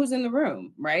don't know who's in the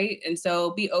room, right? And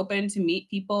so be open to meet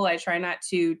people. I try not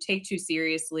to take too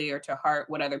seriously or to heart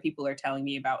what other people are telling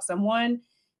me about someone,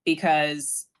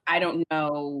 because I don't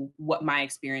know what my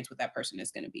experience with that person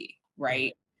is going to be,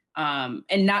 right? And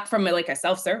not from a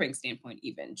self-serving standpoint,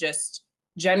 even just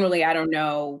generally, I don't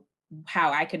know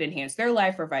how I could enhance their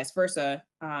life or vice versa.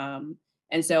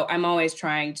 And so I'm always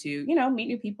trying to, meet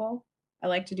new people. I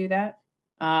like to do that.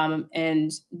 And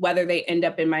whether they end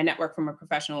up in my network from a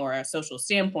professional or a social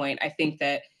standpoint, I think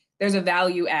that there's a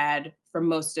value add for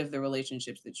most of the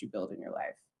relationships that you build in your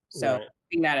life. So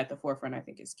keeping that at the forefront, I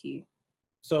think, is key.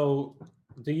 So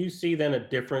do you see then a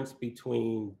difference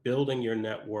between building your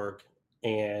network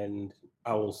and,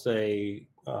 I will say,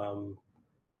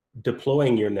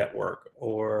 deploying your network?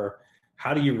 Or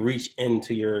how do you reach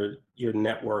into your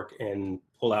network and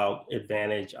pull out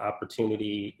advantage,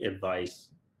 opportunity, advice?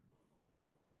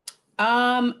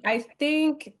 I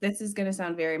think this is going to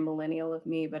sound very millennial of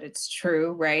me, but it's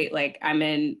true, right? Like, I'm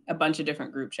in a bunch of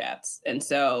different group chats. And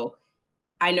so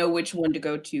I know which one to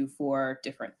go to for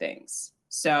different things.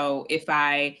 So if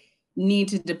I need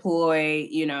to deploy,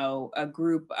 a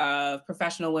group of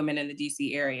professional women in the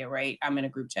DC area, right? I'm in a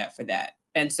group chat for that.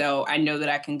 And so I know that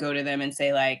I can go to them and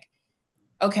say, like,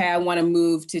 okay, I want to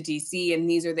move to DC and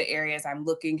these are the areas I'm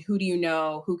looking. Who do you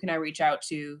know? Who can I reach out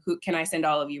to? Who can I send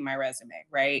all of you my resume,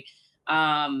 right?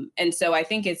 And so I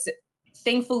think it's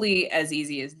thankfully as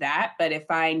easy as that. But if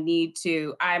I need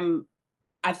to,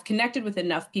 I've connected with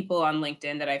enough people on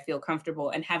LinkedIn that I feel comfortable,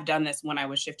 and have done this when I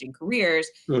was shifting careers.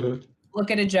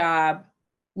 Look at a job,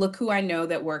 look who I know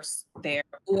that works there,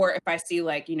 or if I see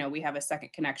like, you know, we have a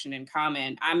second connection in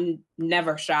common, I'm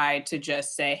never shy to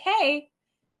just say, hey,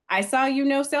 I saw you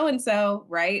know so-and-so,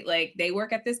 right? Like they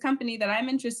work at this company that I'm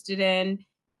interested in.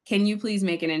 Can you please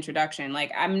make an introduction?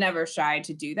 Like I'm never shy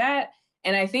to do that.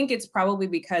 And I think it's probably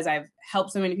because I've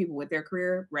helped so many people with their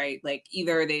career, right? Like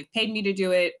either they've paid me to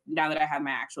do it now that I have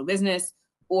my actual business,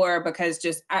 or because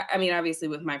just, I mean, obviously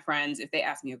with my friends, if they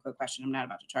ask me a quick question, I'm not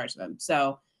about to charge them.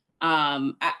 So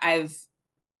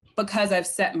because I've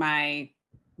set my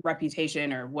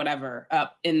reputation or whatever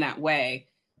up in that way,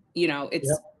 you know, it's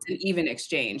an even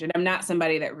exchange. And I'm not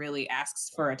somebody that really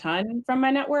asks for a ton from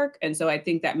my network. And so I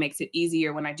think that makes it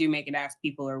easier when I do make it ask,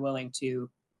 people are willing to, you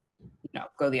know,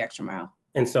 go the extra mile.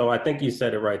 And so I think you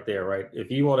said it right there, right?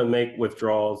 If you want to make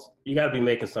withdrawals, you got to be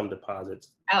making some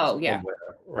deposits. Oh, yeah.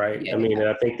 Right. Yeah, I mean, and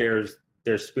I think there's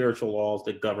spiritual laws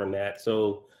that govern that.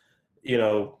 So, you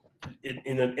know,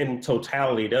 in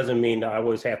totality, it doesn't mean that I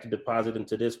always have to deposit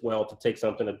into this well to take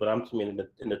something, but I'm mean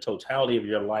in the totality of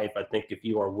your life, I think if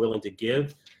you are willing to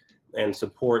give and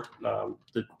support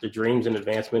the dreams and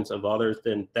advancements of others,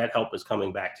 then that help is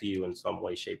coming back to you in some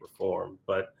way, shape, or form.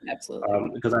 But absolutely,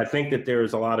 because I think that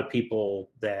there's a lot of people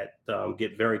that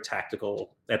get very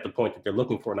tactical at the point that they're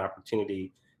looking for an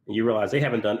opportunity, and you realize they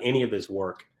haven't done any of this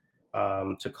work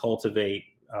to cultivate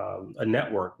a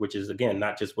network, which is again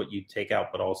not just what you take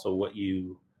out, but also what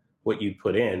you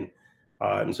put in.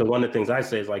 And so one of the things I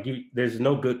say is like, there's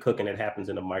no good cooking that happens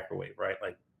in a microwave, right?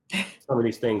 Like some of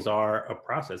these things are a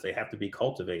process; they have to be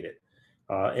cultivated,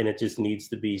 and it just needs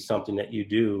to be something that you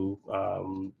do,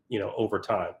 you know, over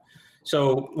time.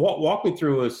 So walk me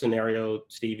through a scenario,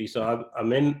 Stevie. So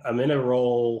I'm in a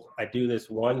role. I do this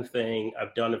one thing.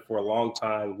 I've done it for a long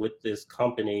time with this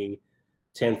company.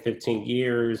 10, 15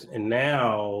 years. And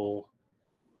now,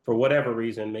 for whatever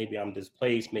reason, maybe I'm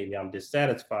displaced, maybe I'm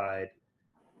dissatisfied.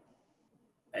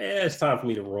 It's time for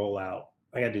me to roll out.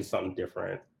 I got to do something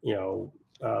different, you know.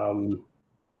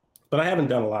 But I haven't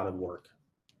done a lot of work,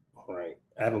 right?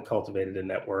 I haven't cultivated a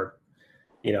network.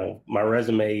 You know, my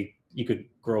resume, you could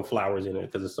grow flowers in it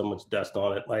because there's so much dust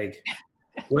on it. Like,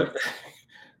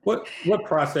 what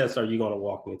process are you going to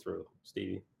walk me through,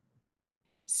 Stevie?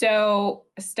 So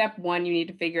step one, you need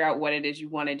to figure out what it is you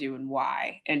want to do and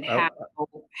why, and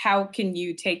how can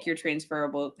you take your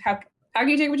transferable, how can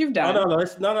you take what you've done? No,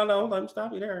 let me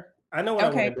stop you there. I know what I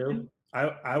want to do.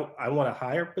 I want a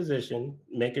higher position,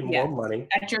 making more money.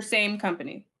 At your same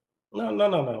company. No.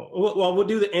 Well, we'll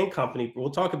do the in company. We'll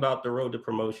talk about the road to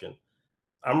promotion.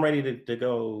 I'm ready to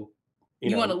go. You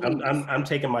know, want to leave. I'm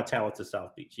taking my talent to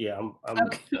South Beach. Yeah, I'm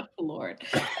okay. Oh, Lord.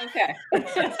 Okay.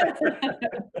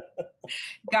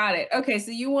 Got it. Okay, so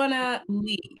you want to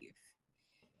leave.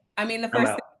 I mean, the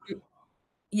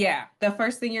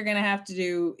first thing you're going to have to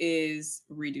do is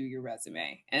redo your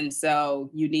resume. And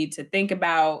so you need to think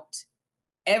about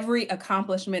every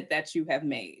accomplishment that you have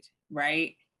made,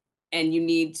 right? And you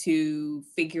need to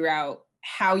figure out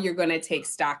how you're going to take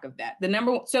stock of that.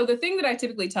 So the thing that I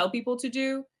typically tell people to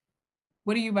do,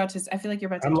 what are you about to? I feel like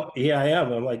you're about to. Yeah, I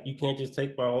am. I'm like, you can't just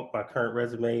take my current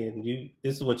resume and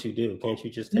this is what you do. Can't you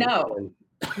just take it?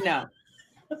 No,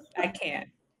 I can't.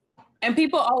 And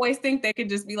people always think they could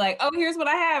just be like, oh, here's what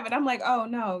I have. And I'm like, oh,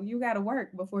 no, you got to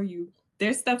work before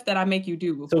there's stuff that I make you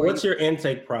do. So what's your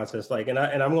intake process like? And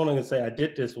I'm going to say I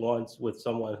did this once with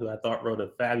someone who I thought wrote a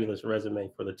fabulous resume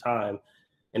for the time.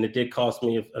 And it did cost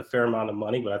me a fair amount of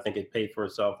money, but I think it paid for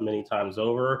itself many times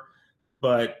over.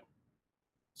 But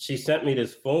she sent me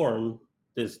this form,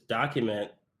 this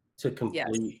document to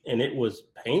complete, and it was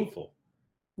painful.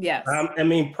 Yes. I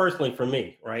mean, personally for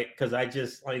me, right? Because I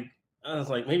was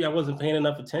like, maybe I wasn't paying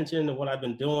enough attention to what I've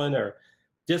been doing, or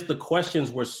just the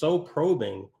questions were so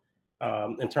probing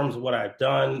in terms of what I've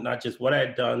done, not just what I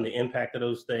had done, the impact of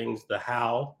those things, the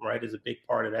how, right, is a big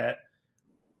part of that.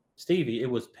 Stevie, it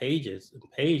was pages and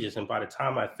pages. And by the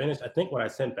time I finished, I think what I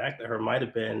sent back to her might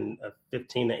have been a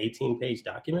 15 to 18 page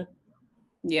document.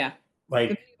 Yeah.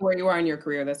 Like where you are in your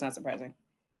career, that's not surprising.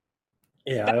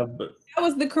 Yeah. That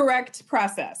was the correct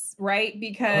process, right?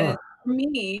 Because for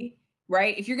me,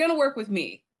 right, if you're going to work with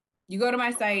me, you go to my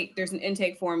site, there's an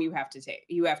intake form you have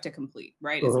to complete,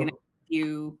 right? It's going to ask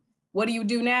you, what do you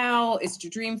do now? It's your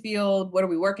dream field. What are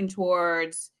we working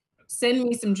towards? Send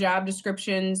me some job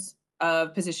descriptions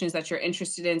of positions that you're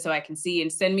interested in so I can see,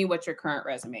 and send me what your current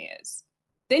resume is.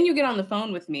 Then you get on the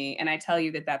phone with me and I tell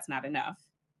you that that's not enough,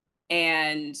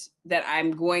 and that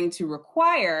I'm going to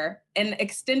require an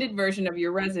extended version of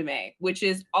your resume, which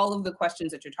is all of the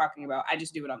questions that you're talking about. I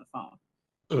just do it on the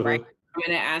phone, right? I'm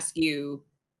going to ask you,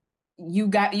 you've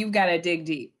got to dig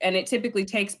deep. And it typically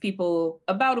takes people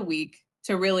about a week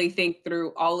to really think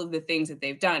through all of the things that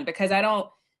they've done, because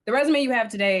the resume you have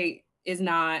today is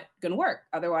not going to work.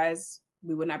 Otherwise,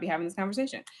 we would not be having this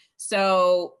conversation.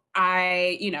 So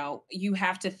you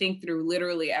have to think through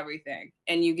literally everything,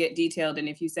 and you get detailed. And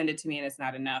if you send it to me and it's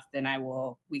not enough, then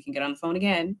we can get on the phone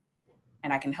again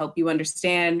and I can help you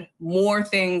understand more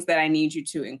things that I need you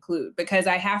to include, because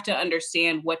I have to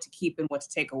understand what to keep and what to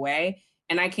take away.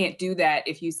 And I can't do that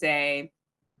if you say,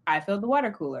 I filled the water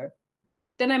cooler,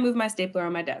 then I move my stapler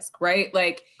on my desk, right?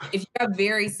 Like, if you have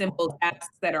very simple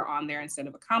tasks that are on there instead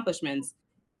of accomplishments,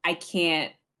 I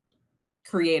can't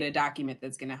create a document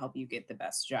that's going to help you get the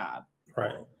best job.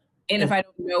 Right. And if I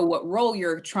don't know what role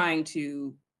you're trying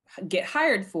to get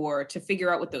hired for to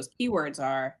figure out what those keywords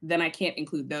are, then I can't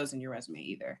include those in your resume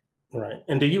either. Right.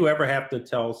 And do you ever have to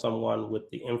tell someone with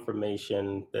the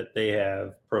information that they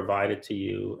have provided to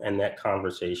you and that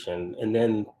conversation, and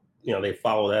then, they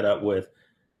follow that up with,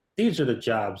 these are the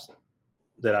jobs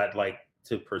that I'd like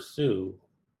to pursue?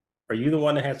 Are you the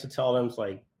one that has to tell them,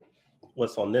 like,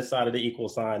 what's on this side of the equal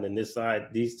sign and this side,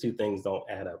 these two things don't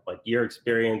add up? Like, your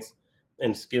experience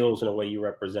and skills and the way you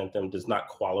represent them does not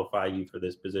qualify you for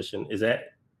this position. Is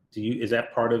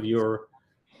that part of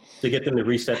to get them to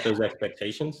reset those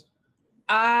expectations?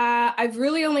 I've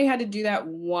really only had to do that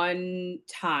one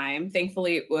time.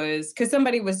 Thankfully, it was because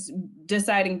somebody was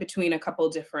deciding between a couple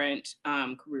different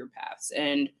career paths.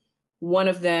 And one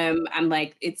of them, I'm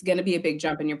like, it's going to be a big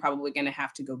jump and you're probably going to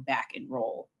have to go back and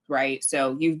roll, right?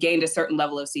 So you've gained a certain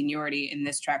level of seniority in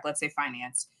this track, let's say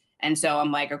finance. And so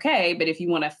I'm like, okay, but if you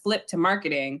want to flip to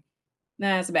marketing,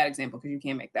 that's a bad example because you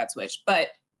can't make that switch. But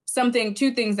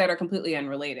two things that are completely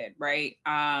unrelated, right?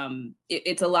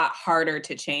 It's a lot harder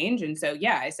to change. And so,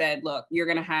 yeah, I said, look, you're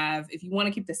going to have, if you want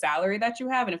to keep the salary that you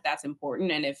have, and if that's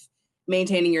important, and if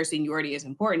maintaining your seniority is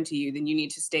important to you, then you need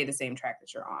to stay the same track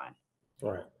that you're on.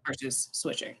 Right. Versus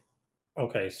switching.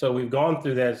 Okay. So we've gone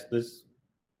through this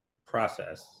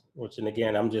process, which, and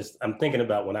again, I'm thinking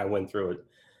about when I went through it.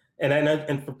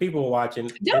 And for people watching,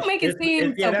 don't make it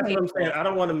seem yeah, that's what I'm saying. I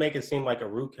don't want to make it seem like a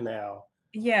root canal.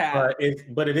 Yeah.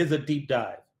 But it is a deep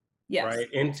dive, yes,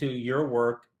 right, into your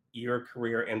work, your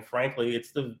career, and frankly,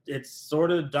 it's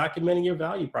sort of documenting your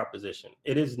value proposition.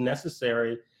 It is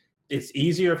necessary. It's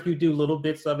easier if you do little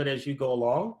bits of it as you go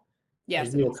along. Yes,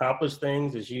 as you accomplish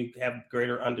things, as you have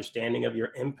greater understanding of your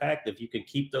impact. If you can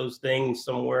keep those things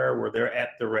somewhere where they're at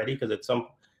the ready, because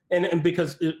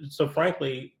it's so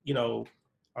frankly,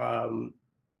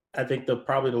 I think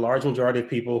probably the large majority of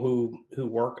people who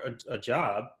work a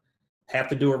job have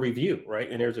to do a review,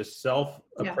 right? And there's a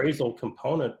self-appraisal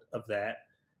component of that.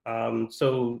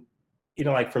 So,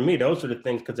 like for me, those are the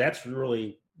things, because that's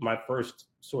really my first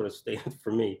sort of statement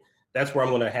for me. That's where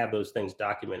I'm going to have those things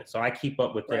documented. So I keep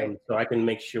up with them, so I can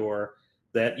make sure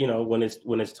that, when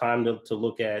it's time to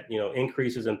look at,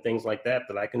 increases and things like that,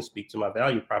 that I can speak to my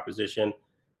value proposition.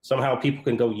 Somehow people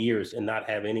can go years and not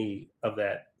have any of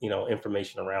that,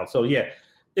 information around. So yeah,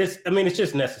 it's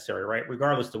just necessary, right?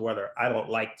 Regardless to whether I don't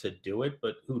like to do it,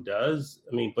 but who does?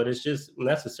 But it's just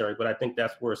necessary. But I think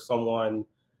that's where someone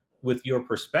with your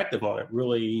perspective on it,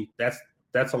 really,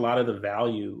 that's a lot of the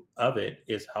value of it,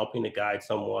 is helping to guide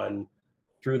someone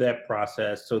through that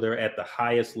process so they're at the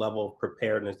highest level of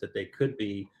preparedness that they could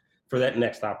be for that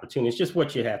next opportunity. It's just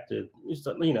what you have to,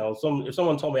 if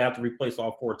someone told me I have to replace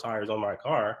all 4 tires on my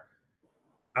car,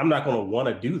 I'm not going to want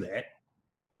to do that.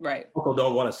 Right. People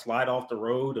don't want to slide off the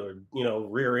road or,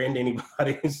 rear end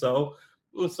anybody. So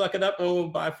we'll suck it up and we'll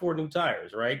buy 4 new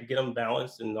tires, right? Get them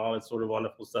balanced and all that sort of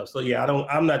wonderful stuff. So yeah,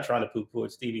 I'm not trying to poo-poo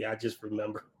it, Stevie. I just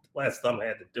remember the last time I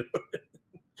had to do it.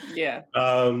 Yeah.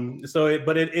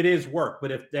 But it is work.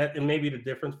 But if that, and maybe the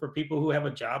difference for people who have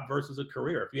a job versus a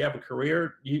career. If you have a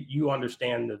career, you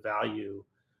understand the value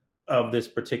of this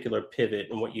particular pivot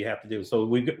and what you have to do.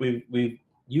 So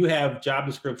you have job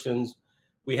descriptions.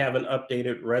 We have an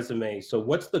updated resume. So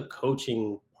what's the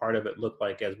coaching part of it look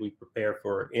like as we prepare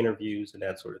for interviews and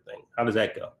that sort of thing? How does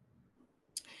that go?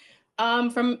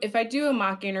 If I do a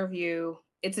mock interview,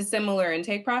 it's a similar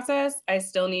intake process. I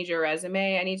still need your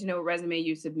resume. I need to know what resume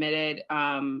you submitted.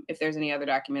 If there's any other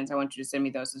documents, I want you to send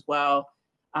me those as well,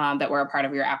 that were a part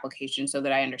of your application, so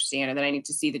that I understand. And then I need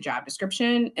to see the job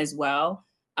description as well.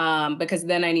 Because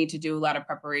then I need to do a lot of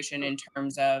preparation in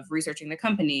terms of researching the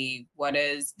company. What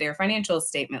does their financial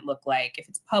statement look like? If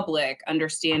it's public,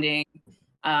 understanding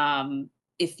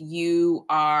if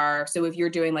you're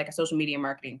doing like a social media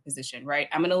marketing position, right?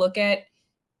 I'm going to look at,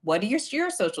 what do your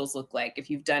socials look like? If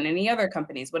you've done any other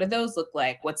companies, what do those look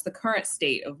like? What's the current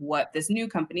state of what this new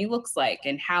company looks like?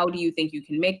 And how do you think you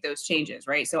can make those changes,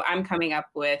 right? So I'm coming up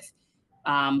with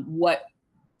what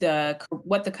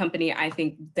the company I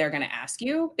think they're going to ask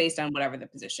you based on whatever the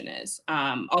position is.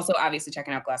 Also, obviously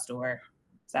checking out Glassdoor,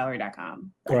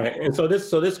 salary.com. Right. And so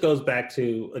this goes back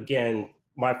to, again,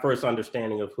 my first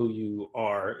understanding of who you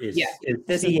are is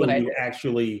seeing you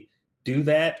actually do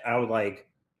that. I was like,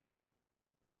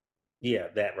 yeah,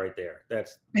 that right there.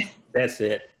 That's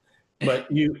it. But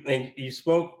you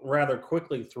spoke rather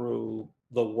quickly through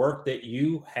the work that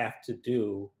you have to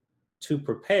do to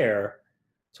prepare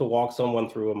to walk someone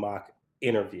through a mock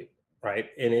interview, right?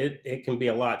 And it can be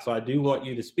a lot. So I do want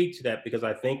you to speak to that, because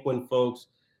I think when folks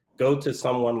go to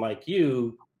someone like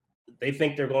you, they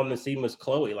think they're going to see Miss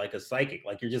Chloe, like a psychic,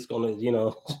 like you're just going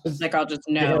to, like I'll just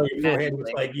know.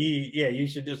 It's like, yeah, you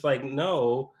should just like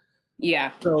know.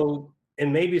 Yeah. So,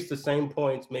 and maybe it's the same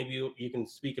points. Maybe you can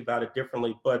speak about it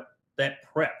differently, but that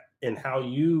prep and how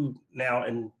you now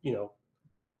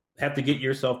have to get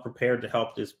yourself prepared to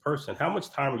help this person. How much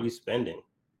time are you spending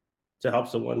to help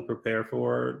someone prepare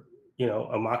for,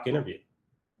 a mock interview?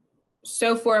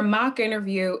 So for a mock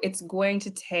interview, it's going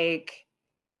to take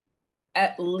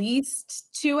at least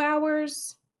 2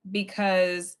 hours,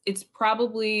 because it's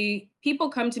probably, people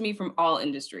come to me from all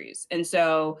industries. And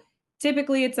so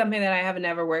typically it's something that I have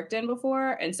never worked in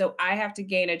before. And so I have to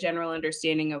gain a general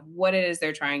understanding of what it is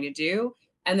they're trying to do,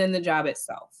 and then the job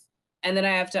itself. And then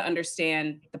I have to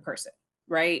understand the person,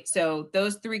 right? So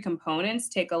those 3 components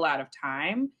take a lot of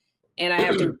time, and I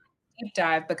have to deep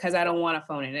dive, because I don't want to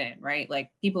phone it in, right? Like,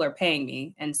 people are paying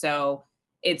me. And so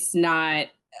it's not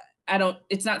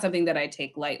something that I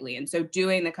take lightly. And so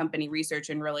doing the company research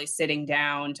and really sitting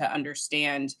down to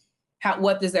understand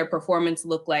what does their performance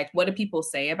look like? What do people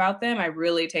say about them? I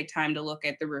really take time to look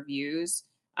at the reviews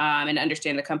and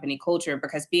understand the company culture,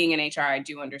 because being in HR, I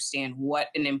do understand what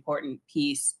an important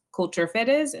piece culture fit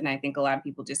is. And I think a lot of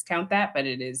people discount that, but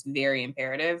it is very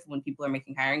imperative when people are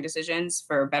making hiring decisions,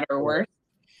 for better or worse.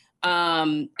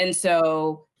 And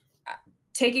so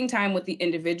taking time with the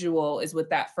individual is with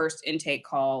that first intake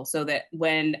call, so that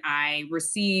when I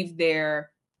receive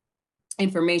their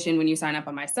information, when you sign up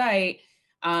on my site,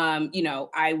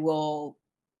 I will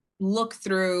look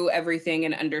through everything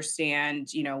and understand,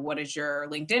 what does your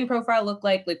LinkedIn profile look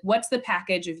like? Like, what's the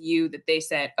package of you that they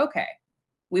said, okay,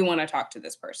 we want to talk to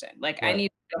this person. Like, right. I need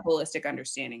a holistic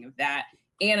understanding of that,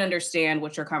 and understand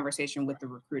what your conversation with the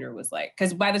recruiter was like.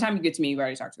 Because by the time you get to me, you've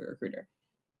already talked to the recruiter.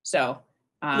 So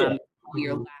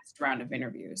your last round of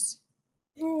interviews.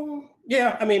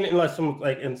 Yeah, I mean, unless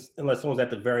someone's at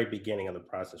the very beginning of the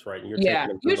process, right? And you're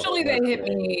usually they hit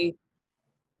me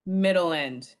middle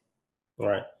end.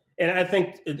 Right. And I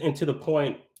think, and to the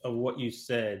point of what you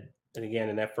said, and again,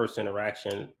 in that first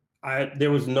interaction,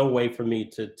 there was no way for me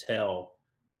to tell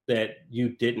that you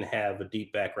didn't have a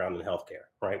deep background in healthcare,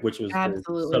 right? Which was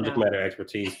the subject matter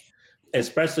expertise,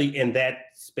 especially in that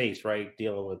space, right?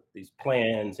 Dealing with these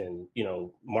plans and,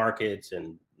 markets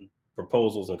and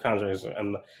proposals and contracts.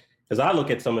 Because I look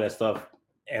at some of that stuff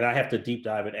and I have to deep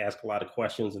dive and ask a lot of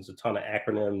questions. It's a ton of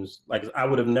acronyms. Like, I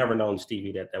would have never known,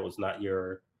 Stevie, that was not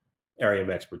your area of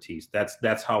expertise.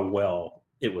 That's how well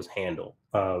it was handled.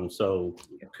 So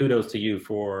kudos to you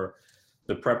for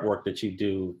the prep work that you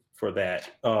do for that.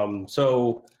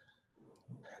 So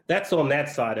that's on that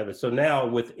side of it. So now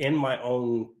within my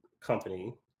own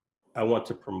company, I want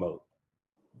to promote.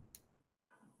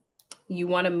 You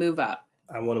want to move up.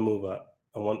 I want to move up.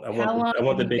 I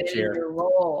want the big chair. Your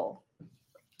role?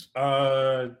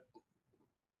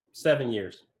 7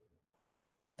 years.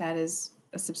 That is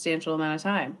a substantial amount of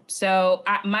time. So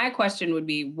my question would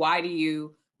be, why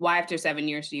after 7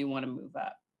 years do you want to move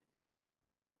up?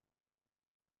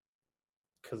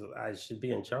 Because I should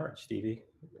be in charge, Stevie.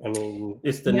 I mean,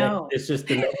 it's just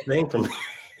the next thing for me.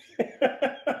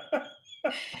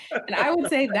 And I would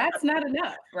say that's not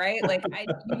enough, right? Like,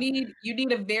 you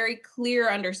need a very clear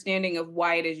understanding of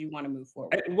why it is you want to move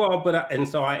forward. And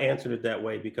so I answered it that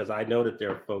way because I know that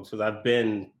there are folks, because I've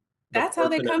been. That's how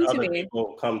they come to me.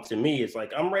 People come to me. It's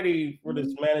like, I'm ready for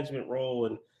this management role,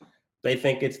 and they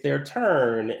think it's their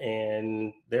turn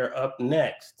and they're up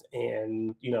next.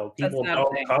 And, people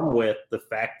don't come with the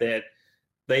fact that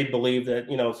they believe that,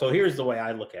 so here's the way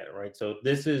I look at it, right? So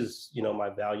this is, my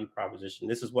value proposition.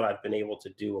 This is what I've been able to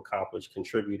do, accomplish,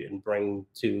 contribute, and bring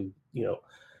to,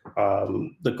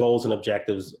 the goals and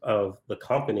objectives of the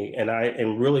company. And I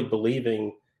am really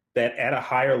believing that at a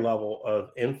higher level of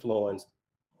influence,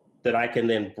 that I can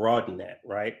then broaden that,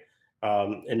 right?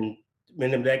 And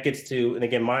that gets to, and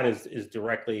again, mine is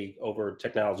directly over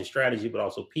technology strategy, but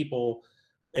also people.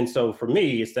 And so for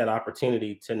me, it's that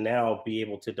opportunity to now be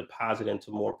able to deposit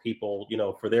into more people,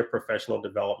 for their professional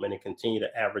development and continue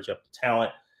to average up the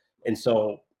talent. And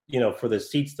so, for the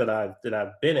seats that I've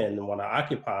been in and want to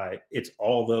occupy, it's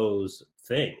all those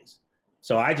things.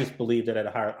 So I just believe that at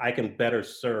a higher, I can better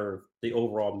serve the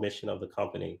overall mission of the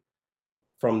company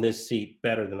from this seat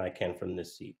better than I can from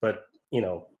this seat. But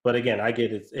but again, I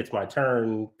get it's my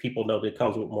turn. People know that it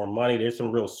comes with more money. There's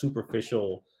some real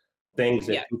superficial things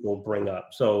that people bring up.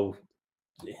 So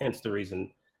hence the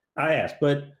reason I asked.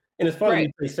 But and it's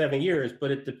funny you say 7 years, but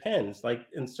it depends. Like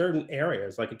in certain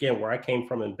areas, like again, where I came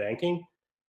from in banking,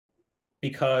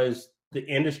 because the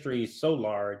industry is so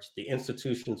large, the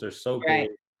institutions are so big,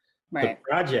 the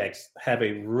projects have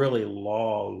a really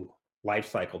long life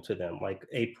cycle to them. Like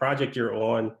a project you're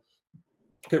on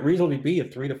could reasonably be a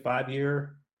 3 to 5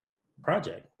 year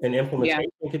project, and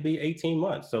implementation could be 18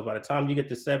 months. So by the time you get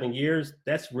to 7 years,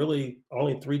 that's really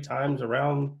only 3 times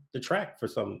around the track for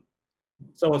some.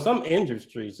 So in some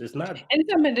industries, it's not. In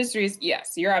some industries,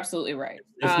 yes, you're absolutely right.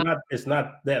 It's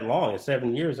not that long. It's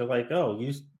 7 years. They're like, oh,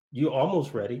 you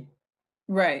almost ready.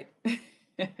 Right.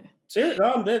 Seriously,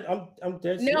 no, I'm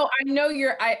dead. No, I know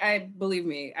I believe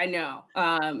me, I know.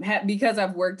 Because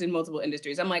I've worked in multiple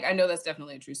industries. I'm like, I know that's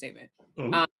definitely a true statement.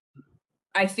 Mm-hmm.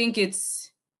 I think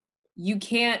you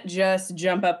can't just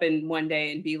jump up in one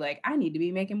day and be like, I need to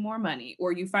be making more money.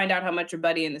 Or you find out how much your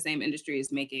buddy in the same industry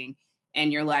is making,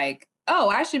 and you're like, oh,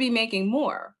 I should be making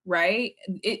more, right?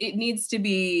 It needs to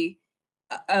be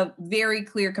a very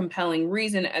clear, compelling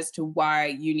reason as to why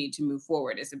you need to move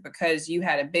forward. Is it because you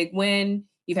had a big win?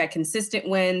 You've had consistent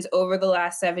wins over the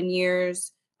last 7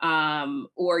 years,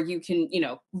 or you can,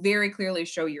 very clearly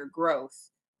show your growth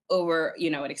over,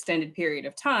 an extended period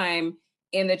of time,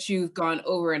 and that you've gone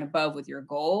over and above with your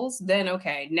goals. Then,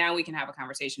 okay, now we can have a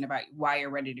conversation about why you're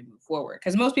ready to move forward.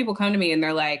 Because most people come to me and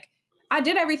they're like, I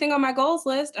did everything on my goals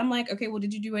list. I'm like, okay, well,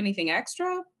 did you do anything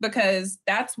extra? Because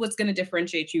that's what's going to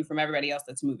differentiate you from everybody else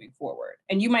that's moving forward.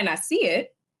 And you might not see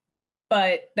it,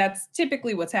 but that's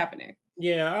typically what's happening.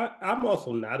 Yeah, I'm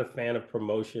also not a fan of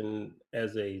promotion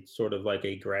as a sort of like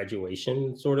a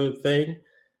graduation sort of thing.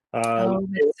 So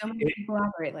many people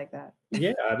operate like that.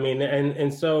 Yeah, I mean,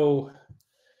 and so,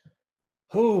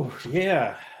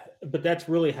 yeah, but that's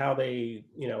really how they,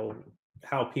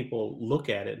 how people look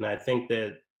at it, and I think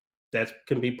that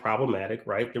can be problematic,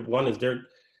 right? The one is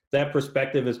that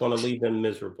perspective is going to leave them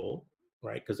miserable,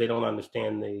 right? Because they don't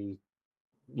understand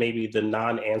maybe the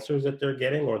non-answers that they're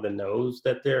getting, or the no's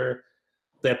that they're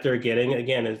getting,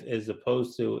 again, as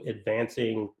opposed to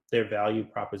advancing their value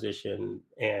proposition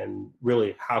and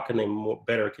really how can they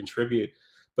better contribute.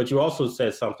 But you also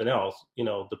said something else,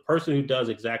 the person who does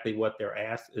exactly what they're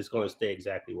asked is going to stay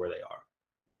exactly where they are.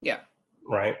 Yeah.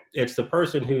 Right. It's the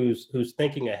person who's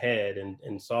thinking ahead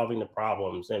and solving the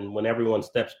problems. And when everyone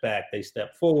steps back, they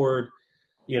step forward,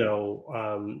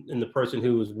 and the person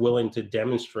who is willing to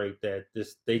demonstrate that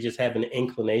they just have an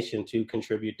inclination to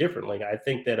contribute differently. I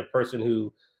think that a person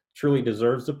who truly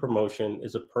deserves the promotion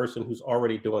is a person who's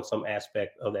already doing some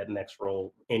aspect of that next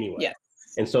role anyway. Yes.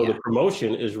 And so the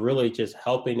promotion is really just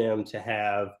helping them to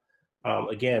have,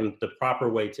 again, the proper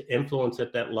way to influence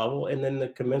at that level, and then the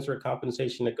commensurate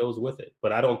compensation that goes with it.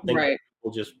 But I don't think that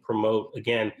people just promote,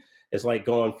 again, it's like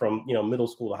going from middle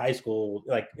school to high school.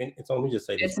 Like let me just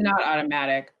say this. It's not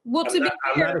automatic. Well, I'm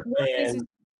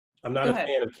not a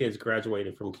fan of kids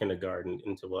graduating from kindergarten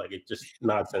into like it just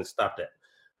nonsense. Stop that.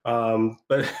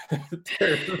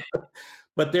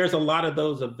 But there's a lot of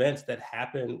those events that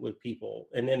happen with people,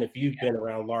 and then if you've been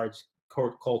around large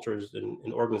cultures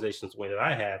and organizations the way that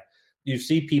I have, you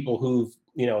see people who've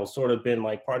sort of been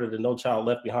like part of the No Child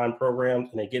Left Behind programs,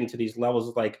 and they get into these levels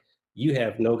of like, you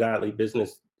have no godly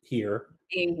business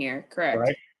being here, correct?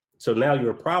 Right. So now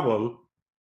you're a problem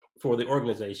for the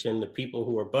organization, the people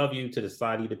who are above you, to the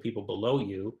side of the people below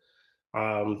you.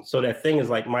 So that thing is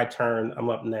like, my turn, I'm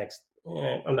up next.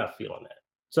 I'm not feeling that.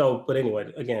 So, but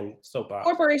anyway, again,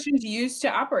 corporations used to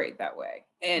operate that way,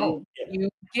 and you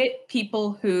get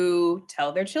people who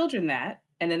tell their children that,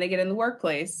 and then they get in the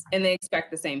workplace and they expect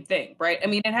the same thing, right? I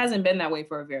mean, it hasn't been that way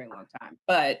for a very long time,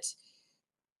 but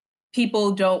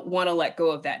people don't want to let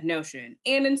go of that notion.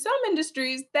 And in some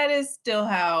industries, that is still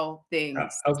how things.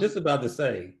 I was just about to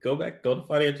say, go to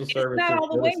financial services. Not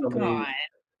all the way gone.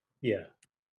 Yeah.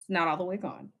 It's not all the way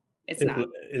gone.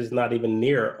 It's not even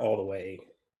near all the way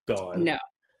gone. No.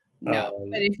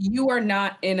 But if you are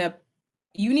not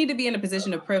you need to be in a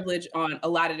position of privilege on a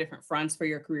lot of different fronts for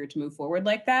your career to move forward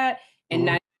like that. And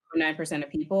 99% of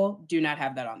people do not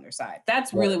have that on their side.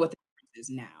 That's really what the difference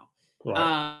is now.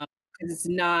 Right. It's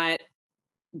not,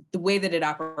 the way that it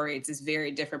operates is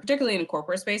very different, particularly in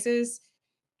corporate spaces.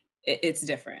 It's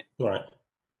different. Right.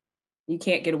 You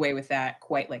can't get away with that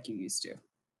quite like you used to.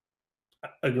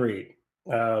 Agreed.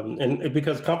 And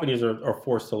because companies are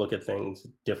forced to look at things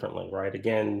differently, right?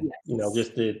 Again, Yes.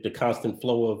 just the constant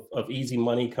flow of easy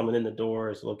money coming in the door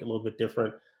is look a little bit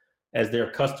different as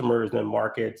their customers and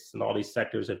markets and all these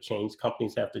sectors have changed.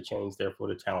 Companies have to change, therefore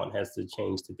the talent has to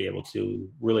change to be able to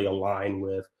really align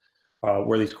with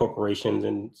where these corporations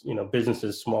and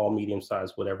businesses, small,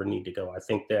 medium-sized, whatever, need to go. I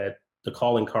think that the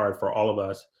calling card for all of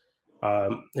us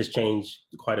has changed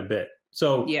quite a bit.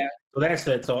 So that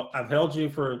said, so I've held you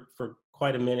for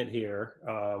quite a minute here.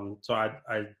 So I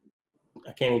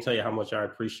can't even tell you how much I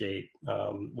appreciate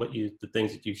the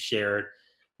things that you've shared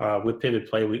with Pivot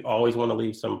Play. We always want to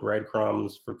leave some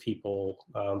breadcrumbs for people,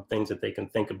 things that they can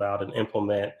think about and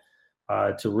implement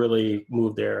to really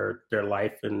move their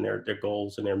life and their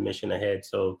goals and their mission ahead.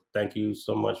 So thank you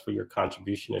so much for your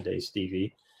contribution today,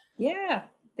 Stevie. Yeah,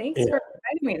 thanks for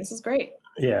inviting me. This is great.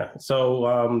 Yeah.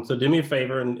 So do me a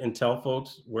favor and tell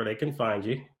folks where they can find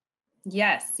you.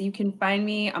 Yes, you can find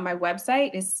me on my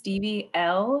website. Is Stevie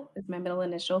L is my middle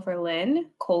initial for Lynn,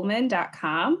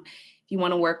 Coleman.com. If you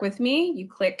want to work with me, you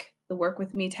click the Work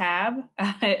With Me tab.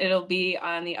 It'll be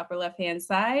on the upper left-hand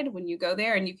side when you go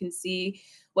there, and you can see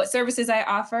what services I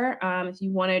offer. If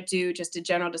you want to do just a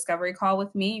general discovery call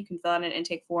with me, you can fill out an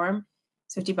intake form.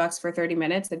 It's $50 for 30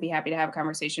 minutes. I'd be happy to have a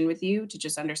conversation with you to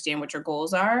just understand what your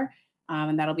goals are.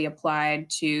 And that'll be applied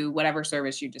to whatever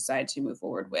service you decide to move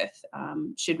forward with.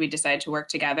 Should we decide to work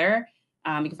together,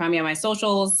 you can find me on my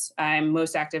socials. I'm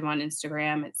most active on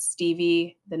Instagram. It's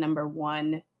Stevie, the number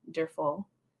 1, Wonderful.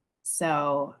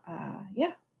 So,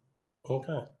 yeah.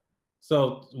 Okay.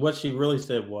 So what she really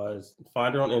said was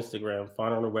find her on Instagram,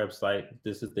 find her on her website.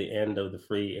 This is the end of the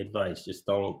free advice. Just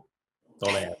don't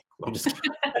ask. I'm just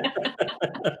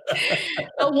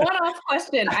A one-off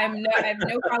question. I have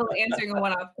no problem answering a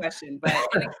one-off question, but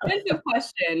an expensive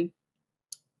question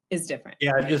is different.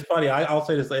 Yeah, it's funny. I'll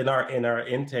say this in our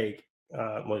intake.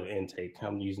 Intake.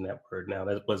 I'm using that word now.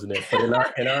 That wasn't it.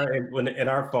 But in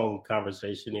our phone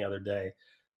conversation the other day,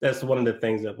 that's one of the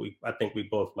things that I think we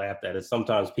both laughed at is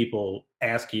sometimes people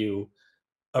ask you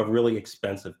a really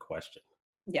expensive question.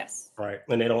 Yes. Right.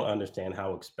 And they don't understand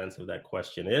how expensive that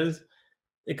question is.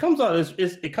 It comes out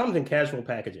it comes in casual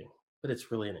packaging, but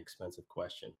it's really an expensive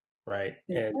question, right?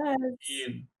 And I would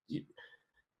say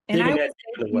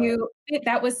to you,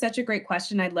 that was such a great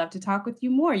question. I'd love to talk with you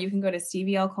more. You can go to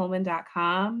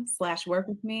stevielcoleman.com/work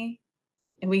with me,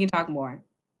 and we can talk more.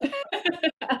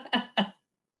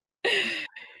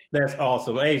 That's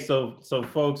awesome. Hey, so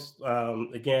folks,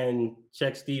 again,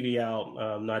 check Stevie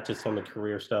out, not just on the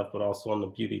career stuff, but also on the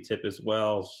beauty tip as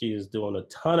well. She is doing a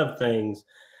ton of things.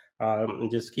 And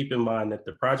just keep in mind that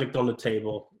the project on the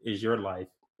table is your life.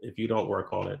 If you don't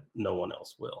work on it, no one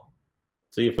else will.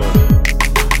 See you, folks.